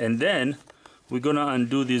this, and then we're gonna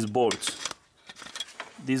undo these bolts.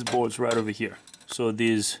 These bolts right over here. So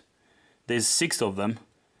there's 6 of them.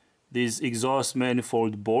 These exhaust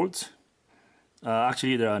manifold bolts.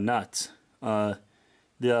 Actually, there are nuts.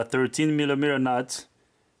 There are 13mm nuts.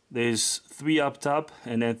 There's 3 up top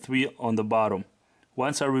and then 3 on the bottom.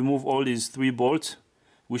 Once I remove all these 3 bolts,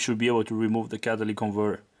 we should be able to remove the catalytic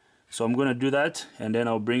converter. So I'm gonna do that, and then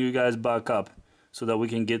I'll bring you guys back up so that we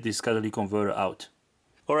can get this catalytic converter out.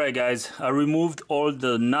 Alright guys, I removed all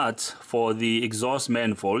the nuts for the exhaust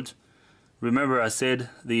manifold. Remember I said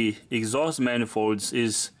the exhaust manifolds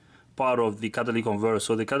is part of the catalytic converter.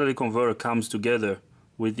 So the catalytic converter comes together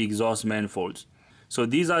with the exhaust manifolds. So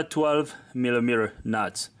these are 12mm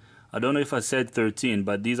nuts. I don't know if I said 13,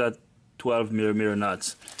 but these are 12mm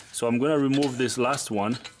nuts. So I'm gonna remove this last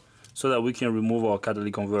one so that we can remove our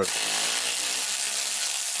catalytic converter.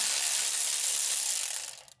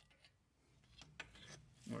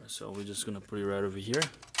 So we're just gonna put it right over here.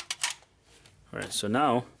 All right, so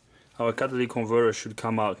now our catalytic converter should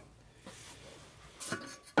come out.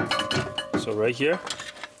 So right here,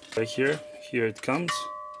 here it comes.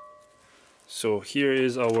 So here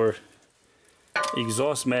is our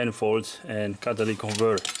exhaust manifold and catalytic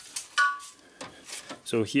converter.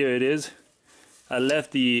 So here it is. I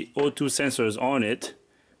left the O2 sensors on it.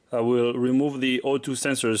 I will remove the O2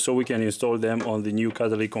 sensors so we can install them on the new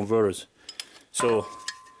catalytic converters. So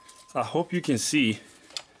I hope you can see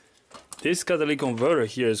this catalytic converter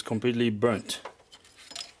here is completely burnt.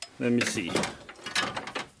 Let me see.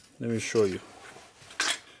 Let me show you.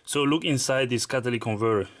 So look inside this catalytic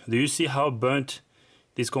converter. Do you see how burnt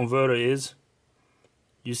this converter is?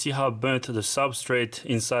 You see how burnt the substrate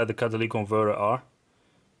inside the catalytic converter are?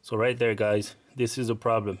 So right there, guys, this is the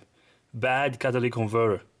problem. Bad catalytic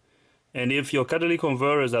converter. And if your catalytic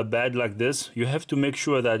converters are bad like this, you have to make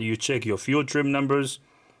sure that you check your fuel trim numbers,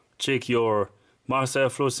 check your master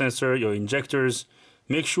airflow sensor, your injectors.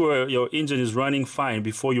 Make sure your engine is running fine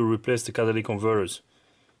before you replace the catalytic converters.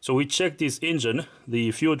 So we checked this engine,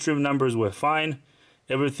 the fuel trim numbers were fine,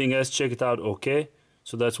 everything else checked out okay.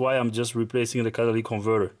 So that's why I'm just replacing the catalytic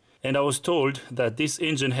converter. And I was told that this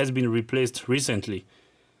engine has been replaced recently.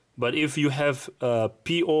 But if you have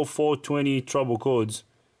P0420 trouble codes,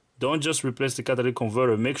 don't just replace the catalytic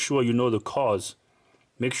converter. Make sure you know the cause.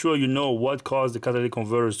 Make sure you know what caused the catalytic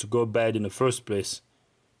converters to go bad in the first place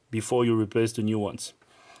before you replace the new ones.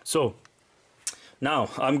 So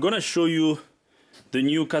now I'm gonna show you the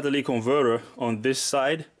new catalytic converter on this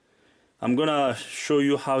side. I'm gonna show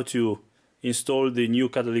you how to install the new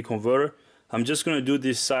catalytic converter. I'm just gonna do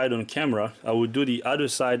this side on camera. I will do the other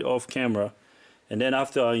side off camera, and then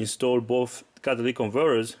after I install both catalytic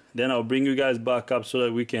converters, then I'll bring you guys back up so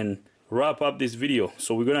that we can wrap up this video.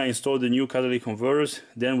 So we're gonna install the new catalytic converters,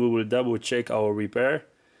 then we will double check our repair,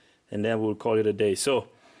 and then we'll call it a day. So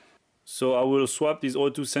I will swap these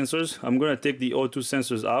O2 sensors. I'm gonna take the O2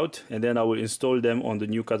 sensors out, and then I will install them on the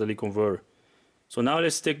new catalytic converter. So now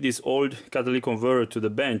let's take this old catalytic converter to the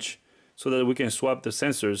bench so that we can swap the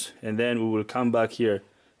sensors, and then we will come back here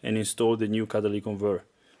and install the new catalytic converter.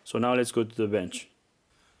 So now let's go to the bench.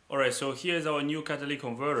 Alright, so here's our new catalytic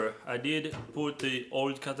converter. I did put the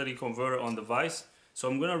old catalytic converter on the vise. So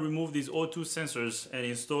I'm gonna remove these O2 sensors and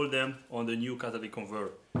install them on the new catalytic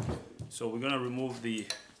converter. So we're gonna remove the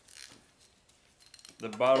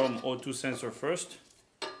bottom O2 sensor first.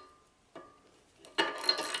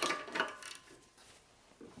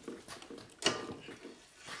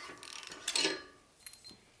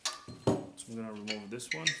 So I'm gonna remove this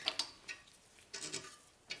one.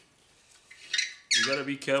 You gotta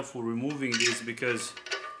be careful removing these because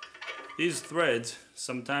these threads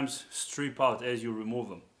sometimes strip out as you remove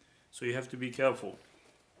them. So you have to be careful.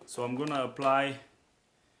 So I'm gonna apply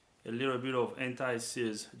a little bit of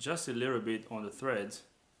anti-seize, just a little bit on the threads.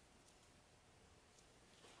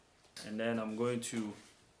 And then I'm going to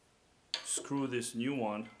screw this new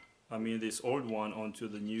one, this old one, onto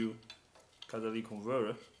the new catalytic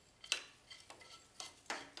converter.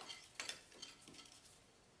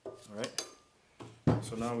 Alright.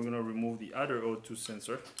 So now we're going to remove the other O2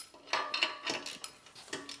 sensor.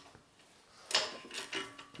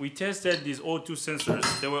 We tested these O2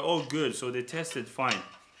 sensors, they were all good, so they tested fine.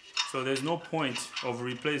 So there's no point of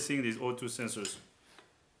replacing these O2 sensors.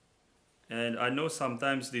 And I know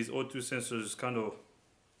sometimes these O2 sensors kind of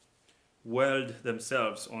weld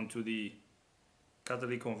themselves onto the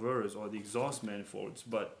catalytic converters or the exhaust manifolds,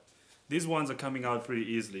 but these ones are coming out pretty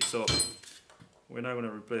easily, so we're not going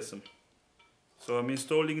to replace them. So I'm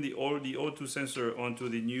installing the O2 sensor onto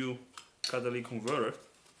the new catalytic converter.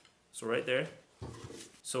 So right there.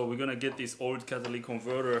 So we're gonna get this old catalytic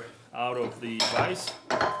converter out of the vise.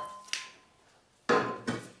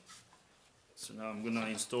 So now I'm gonna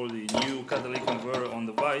install the new catalytic converter on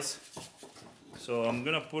the vise. So I'm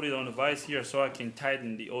gonna put it on the vise here so I can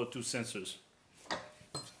tighten the O2 sensors.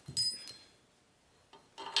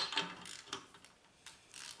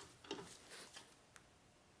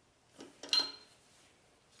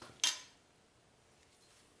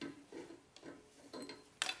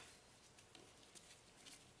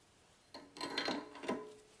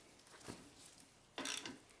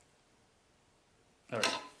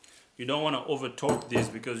 Alright, you don't want to over torque this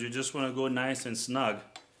because you just want to go nice and snug,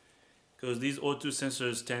 because these O2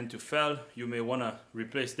 sensors tend to fail. You may want to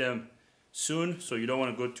replace them soon, so you don't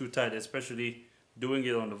want to go too tight, especially doing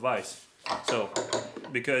it on the vise. So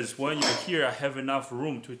because when you're here, I have enough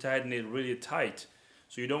room to tighten it really tight,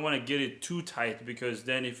 so you don't want to get it too tight, because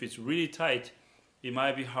then if it's really tight it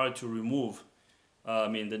might be hard to remove.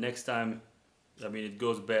 The next time it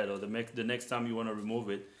goes bad, or the next time you want to remove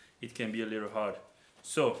it, it can be a little hard.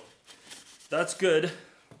 So that's good.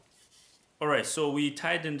 All right, so we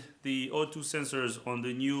tightened the O2 sensors on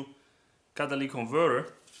the new catalytic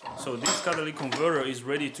converter. So this catalytic converter is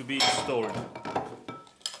ready to be installed.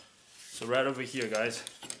 So right over here, guys.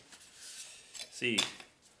 See,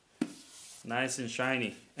 nice and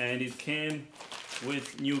shiny, and it came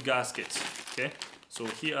with new gaskets. Okay, so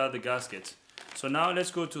here are the gaskets. So now let's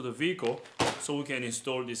go to the vehicle so we can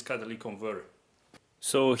install this catalytic converter.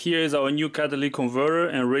 So here is our new catalytic converter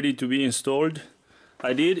and ready to be installed.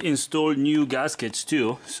 I did install new gaskets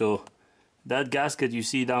too, so that gasket you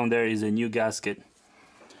see down there is a new gasket.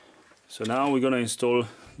 So now we're gonna install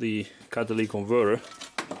the catalytic converter.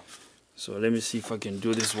 So let me see if I can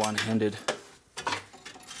do this one-handed.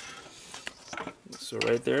 So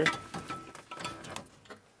right there.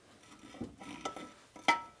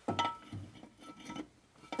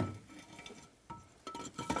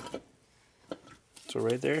 So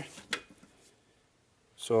right there.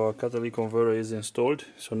 So our catalytic converter is installed.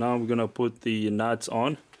 So now we're gonna put the nuts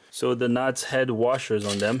on. So the nuts had washers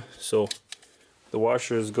on them. So the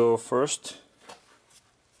washers go first.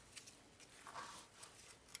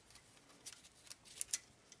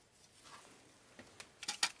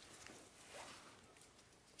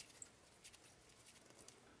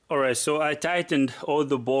 Alright, so I tightened all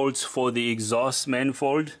the bolts for the exhaust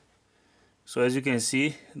manifold. So as you can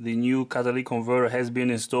see, the new catalytic converter has been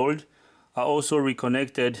installed. I also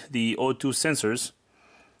reconnected the O2 sensors.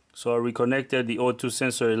 So I reconnected the O2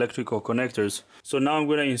 sensor electrical connectors. So now I'm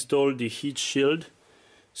going to install the heat shield.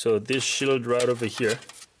 So this shield right over here.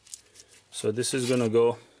 So this is going to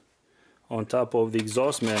go on top of the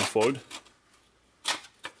exhaust manifold.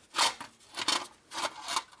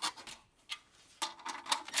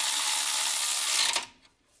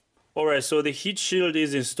 Alright, so the heat shield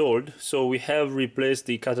is installed. So we have replaced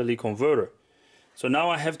the catalytic converter. So now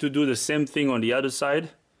I have to do the same thing on the other side,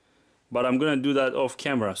 but I'm gonna do that off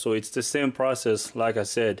camera. So it's the same process like I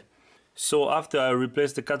said. So after I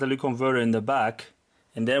replace the catalytic converter in the back,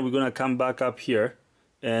 and then we're gonna come back up here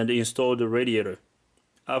and install the radiator.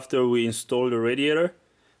 After we install the radiator,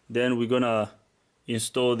 then we're gonna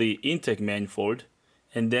install the intake manifold,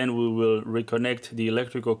 and then we will reconnect the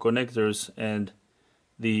electrical connectors and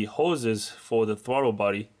the hoses for the throttle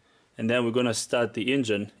body. And then we're gonna start the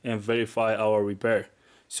engine and verify our repair.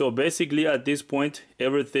 So basically at this point,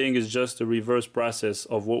 everything is just a reverse process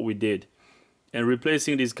of what we did. And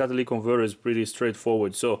replacing this catalytic converter is pretty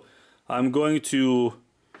straightforward. So I'm going to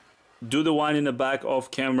do the one in the back off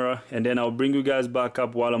camera, and then I'll bring you guys back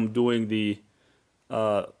up while I'm doing the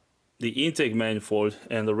intake manifold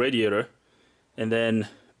and the radiator. And then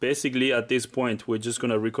basically at this point, we're just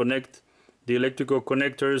gonna reconnect the electrical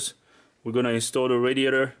connectors. We're gonna install the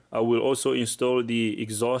radiator. I will also install the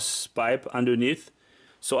exhaust pipe underneath.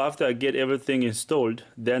 So after I get everything installed,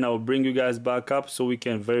 then I'll bring you guys back up so we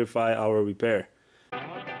can verify our repair.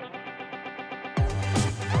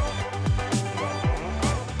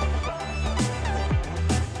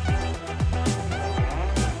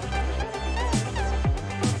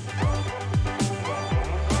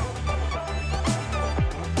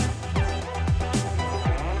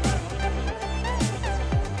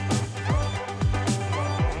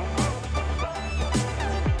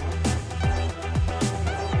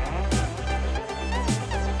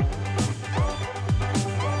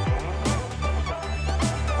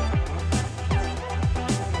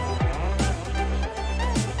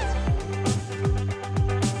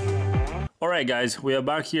 Alright guys, we are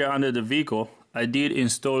back here under the vehicle. I did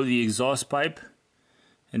install the exhaust pipe,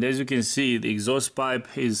 and as you can see, the exhaust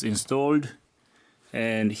pipe is installed,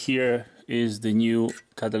 and here is the new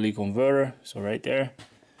catalytic converter, so right there,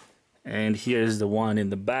 and here is the one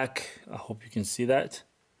in the back. I hope you can see that.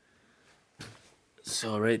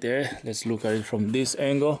 So right there, let's look at it from this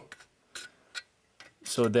angle.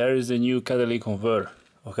 So there is the new catalytic converter.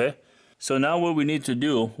 Okay, so now what we need to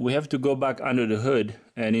do, we have to go back under the hood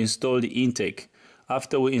and install the intake.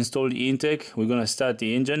 After we install the intake, we're gonna start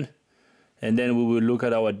the engine, and then we will look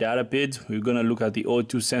at our data PIDs. We're gonna look at the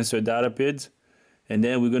O2 sensor data PIDs, and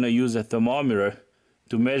then we're gonna use a thermometer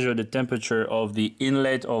to measure the temperature of the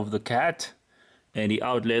inlet of the cat and the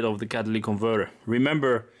outlet of the catalytic converter.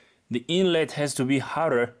 Remember, the inlet has to be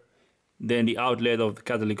hotter than the outlet of the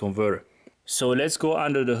catalytic converter. So let's go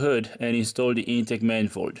under the hood and install the intake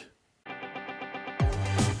manifold.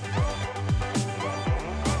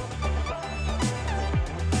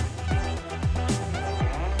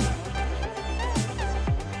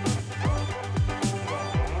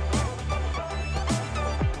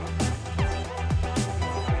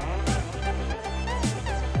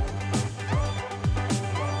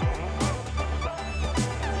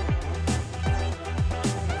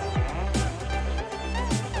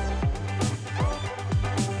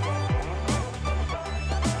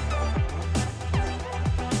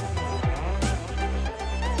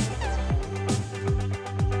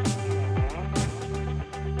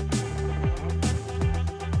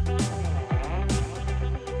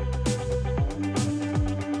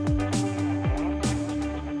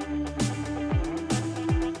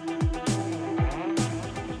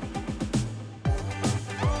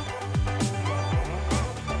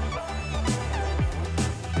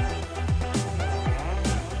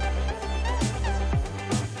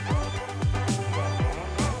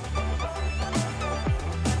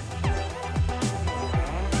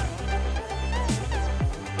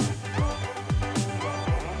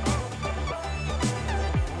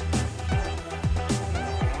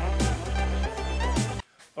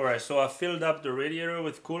 Alright, so I filled up the radiator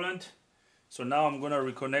with coolant. So now I'm gonna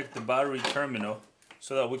reconnect the battery terminal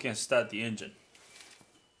so that we can start the engine.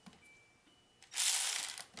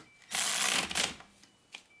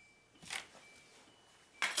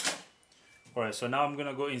 Alright, so now I'm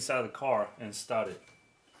gonna go inside the car and start it.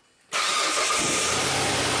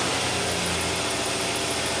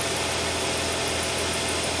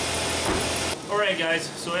 Alright guys,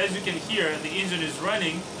 so as you can hear, the engine is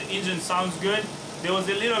running, the engine sounds good. There was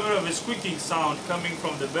a little bit of a squeaking sound coming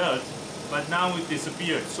from the belt, but now it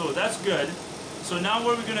disappeared, so that's good. So now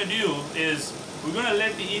what we're gonna do is, we're gonna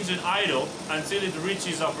let the engine idle until it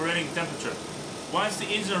reaches operating temperature. Once the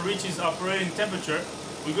engine reaches operating temperature,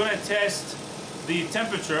 we're gonna test the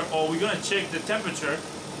temperature, or we're gonna check the temperature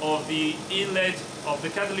of the inlet of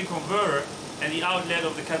the catalytic converter and the outlet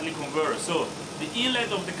of the catalytic converter. So the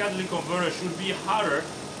inlet of the catalytic converter should be hotter,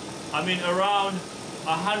 around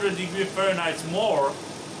 100 degrees Fahrenheit more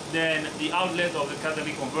than the outlet of the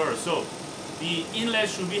catalytic converter. So the inlet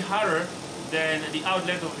should be hotter than the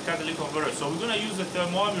outlet of the catalytic converter. So we're gonna use the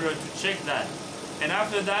thermometer to check that. And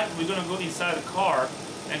after that, we're gonna go inside the car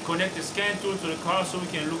and connect the scan tool to the car so we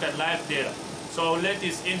can look at live data. So I'll let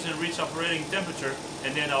this engine reach operating temperature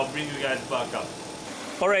and then I'll bring you guys back up.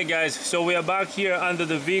 Alright guys, so we are back here under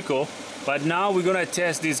the vehicle, but now we're gonna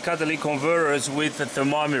test these catalytic converters with the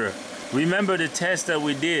thermometer. Remember the test that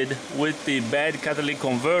we did with the bad catalytic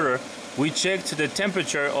converter? We checked the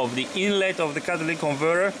temperature of the inlet of the catalytic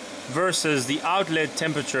converter versus the outlet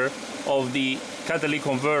temperature of the catalytic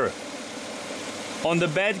converter. On the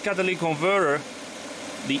bad catalytic converter,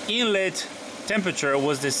 the inlet temperature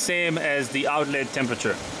was the same as the outlet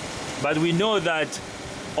temperature. But we know that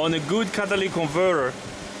on a good catalytic converter,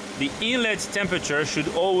 the inlet temperature should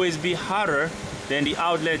always be hotter than the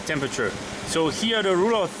outlet temperature. So here the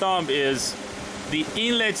rule of thumb is the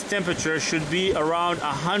inlet temperature should be around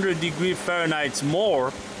 100 degrees Fahrenheit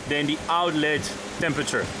more than the outlet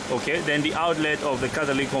temperature, okay? Than the outlet of the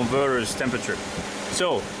catalytic converter's temperature.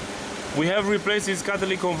 So we have replaced these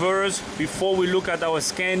catalytic converters. Before we look at our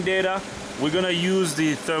scan data, we're gonna use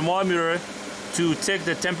the thermometer to take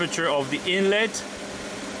the temperature of the inlet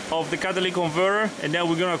of the catalytic converter, and then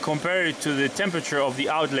we're gonna compare it to the temperature of the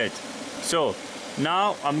outlet. So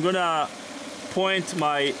now I'm gonna point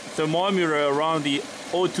my thermometer around the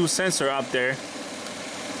O2 sensor up there.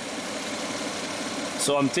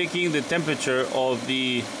 So I'm taking the temperature of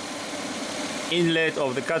the inlet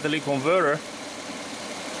of the catalytic converter,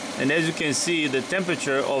 and as you can see, the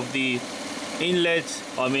temperature of the inlet,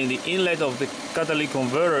 the inlet of the catalytic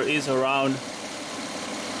converter is around,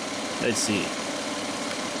 let's see,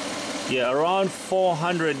 yeah, around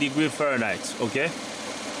 400 degrees Fahrenheit, okay?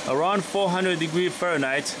 Around 400 degrees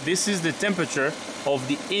Fahrenheit, this is the temperature of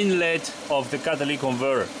the inlet of the catalytic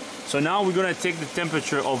converter. So now we're gonna take the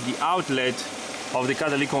temperature of the outlet of the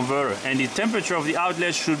catalytic converter, and the temperature of the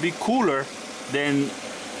outlet should be cooler than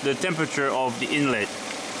the temperature of the inlet.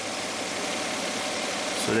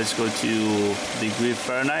 So let's go to degree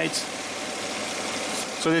Fahrenheit.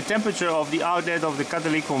 So the temperature of the outlet of the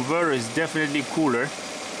catalytic converter is definitely cooler.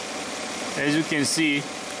 As you can see,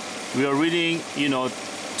 we are reading,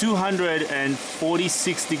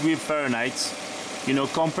 246 degrees Fahrenheit,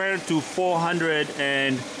 compared to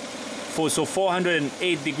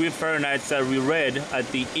 408 degrees Fahrenheit that we read at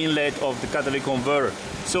the inlet of the catalytic converter.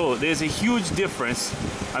 So there's a huge difference.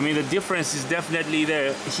 The difference is definitely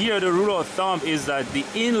there. Here the rule of thumb is that the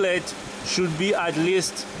inlet should be at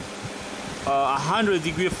least 100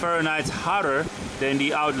 degrees Fahrenheit hotter than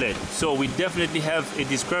the outlet. So we definitely have a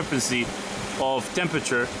discrepancy of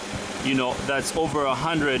temperature, that's over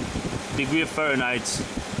 100 degrees Fahrenheit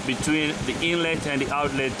between the inlet and the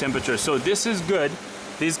outlet temperature. So this is good.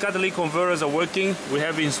 These catalytic converters are working. We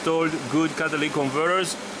have installed good catalytic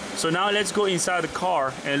converters. So now let's go inside the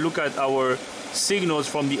car and look at our signals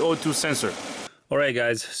from the O2 sensor. Alright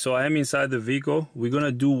guys, so I am inside the vehicle. We're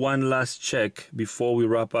gonna do one last check before we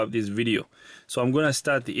wrap up this video. So I'm gonna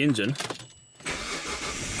start the engine.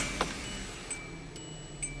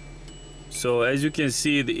 So as you can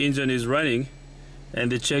see, the engine is running and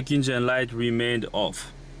the check engine light remained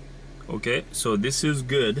off. Okay, so this is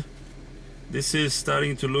good. This is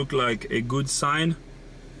starting to look like a good sign.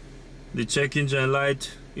 The check engine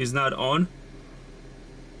light is not on.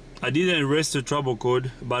 I didn't erase the trouble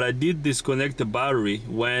code, but I did disconnect the battery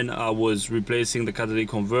when I was replacing the catalytic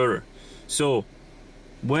converter. So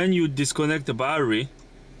when you disconnect the battery,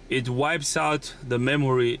 it wipes out the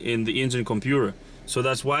memory in the engine computer. So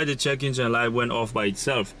that's why the check engine light went off by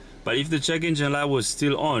itself. But if the check engine light was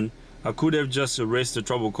still on, I could have just erased the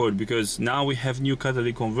trouble code, because now we have new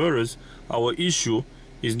catalytic converters. Our issue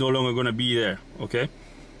is no longer going to be there, okay?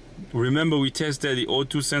 Remember, we tested the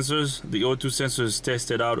O2 sensors. The O2 sensors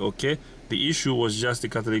tested out okay. The issue was just the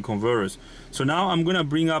catalytic converters. So now I'm gonna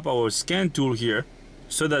bring up our scan tool here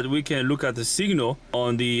so that we can look at the signal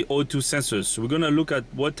on the O2 sensors. So we're gonna look at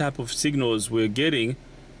what type of signals we're getting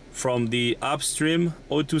from the upstream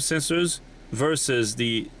O2 sensors versus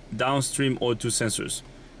the downstream O2 sensors.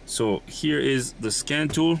 So here is the scan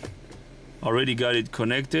tool. Already got it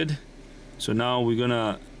connected. So now we're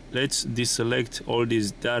gonna, let's deselect all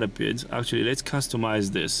these data pins. Actually, let's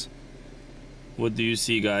customize this. What do you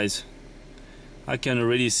see, guys? I can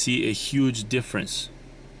already see a huge difference.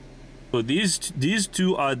 So these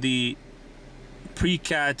two are the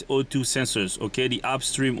pre-cat O2 sensors, okay, the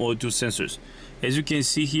upstream O2 sensors. As you can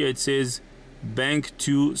see here, it says bank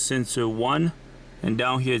 2 sensor 1, and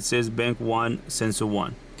down here it says bank 1 sensor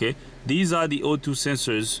 1. Okay, these are the O2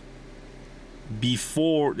 sensors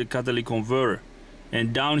before the catalytic converter,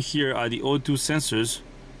 and down here are the O2 sensors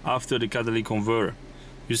after the catalytic converter.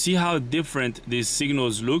 You see how different these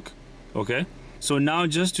signals look? Okay, so now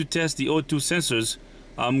just to test the O2 sensors,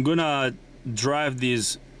 I'm gonna drive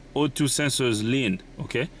these O2 sensors lean.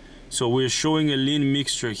 Okay, so we're showing a lean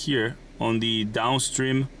mixture here on the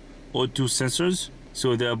downstream O2 sensors.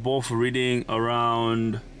 So they're both reading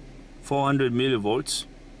around 400 millivolts,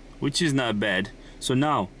 which is not bad. So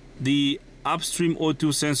now the upstream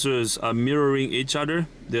O2 sensors are mirroring each other.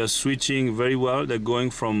 They're switching very well. They're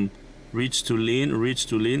going from rich to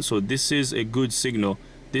lean. So this is a good signal.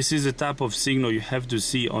 This is the type of signal you have to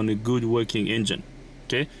see on a good working engine.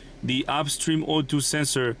 Okay, the upstream O2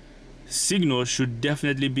 sensor signal should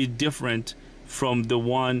definitely be different from the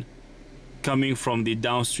one coming from the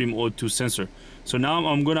downstream O2 sensor. So now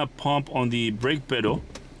I'm gonna pump on the brake pedal,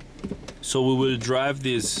 so we will drive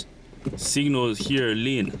these signals here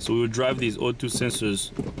lean. So we will drive these O2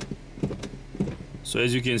 sensors. So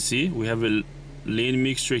as you can see, we have a lean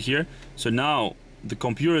mixture here. So now the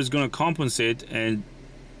computer is gonna compensate and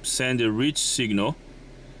send a rich signal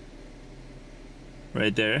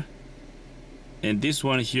right there, and this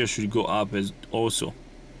one here should go up as also.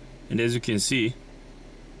 And as you can see,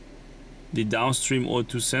 the downstream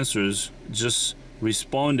O2 sensors just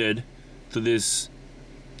responded to this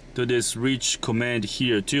rich command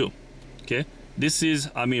here too. Okay, this is,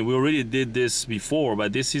 I mean, we already did this before,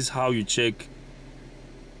 but this is how you check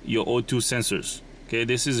your O2 sensors. Okay,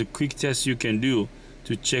 this is a quick test you can do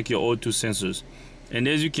to check your O2 sensors. And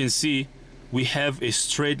as you can see, we have a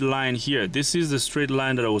straight line here. This is the straight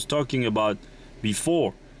line that I was talking about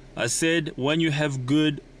before. I said when you have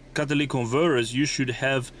good catalytic converters, you should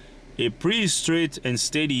have a pretty straight and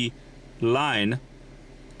steady line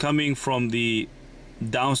coming from the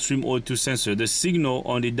downstream O2 sensor. The signal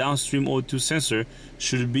on the downstream O2 sensor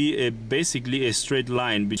should be basically a straight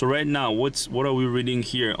line. So right now, what are we reading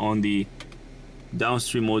here on the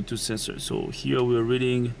downstream O2 sensor? So here we're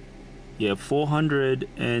reading, yeah,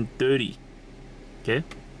 430. Okay,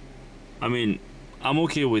 I mean, I'm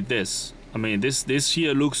okay with this. I mean, this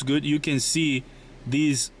here looks good. You can see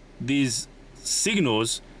these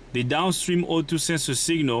signals. The downstream O2 sensor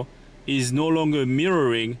signal is no longer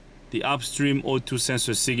mirroring the upstream O2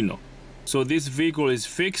 sensor signal. So this vehicle is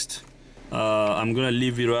fixed. I'm gonna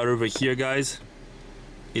leave it right over here, guys.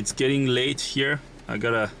 It's getting late here. I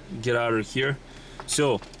gotta get out of here.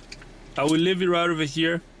 So I will leave it right over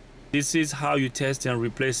here. This is how you test and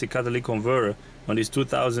replace a catalytic converter on this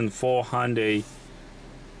 2004 Hyundai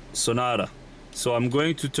Sonata. So I'm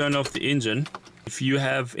going to turn off the engine. If you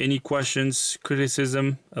have any questions,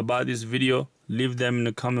 criticism about this video, leave them in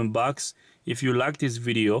the comment box. If you like this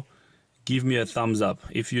video, give me a thumbs up.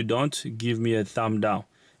 If you don't, give me a thumb down.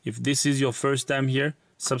 If this is your first time here,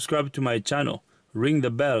 subscribe to my channel. Ring the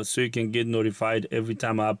bell so you can get notified every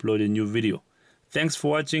time I upload a new video. Thanks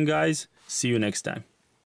for watching, guys. See you next time.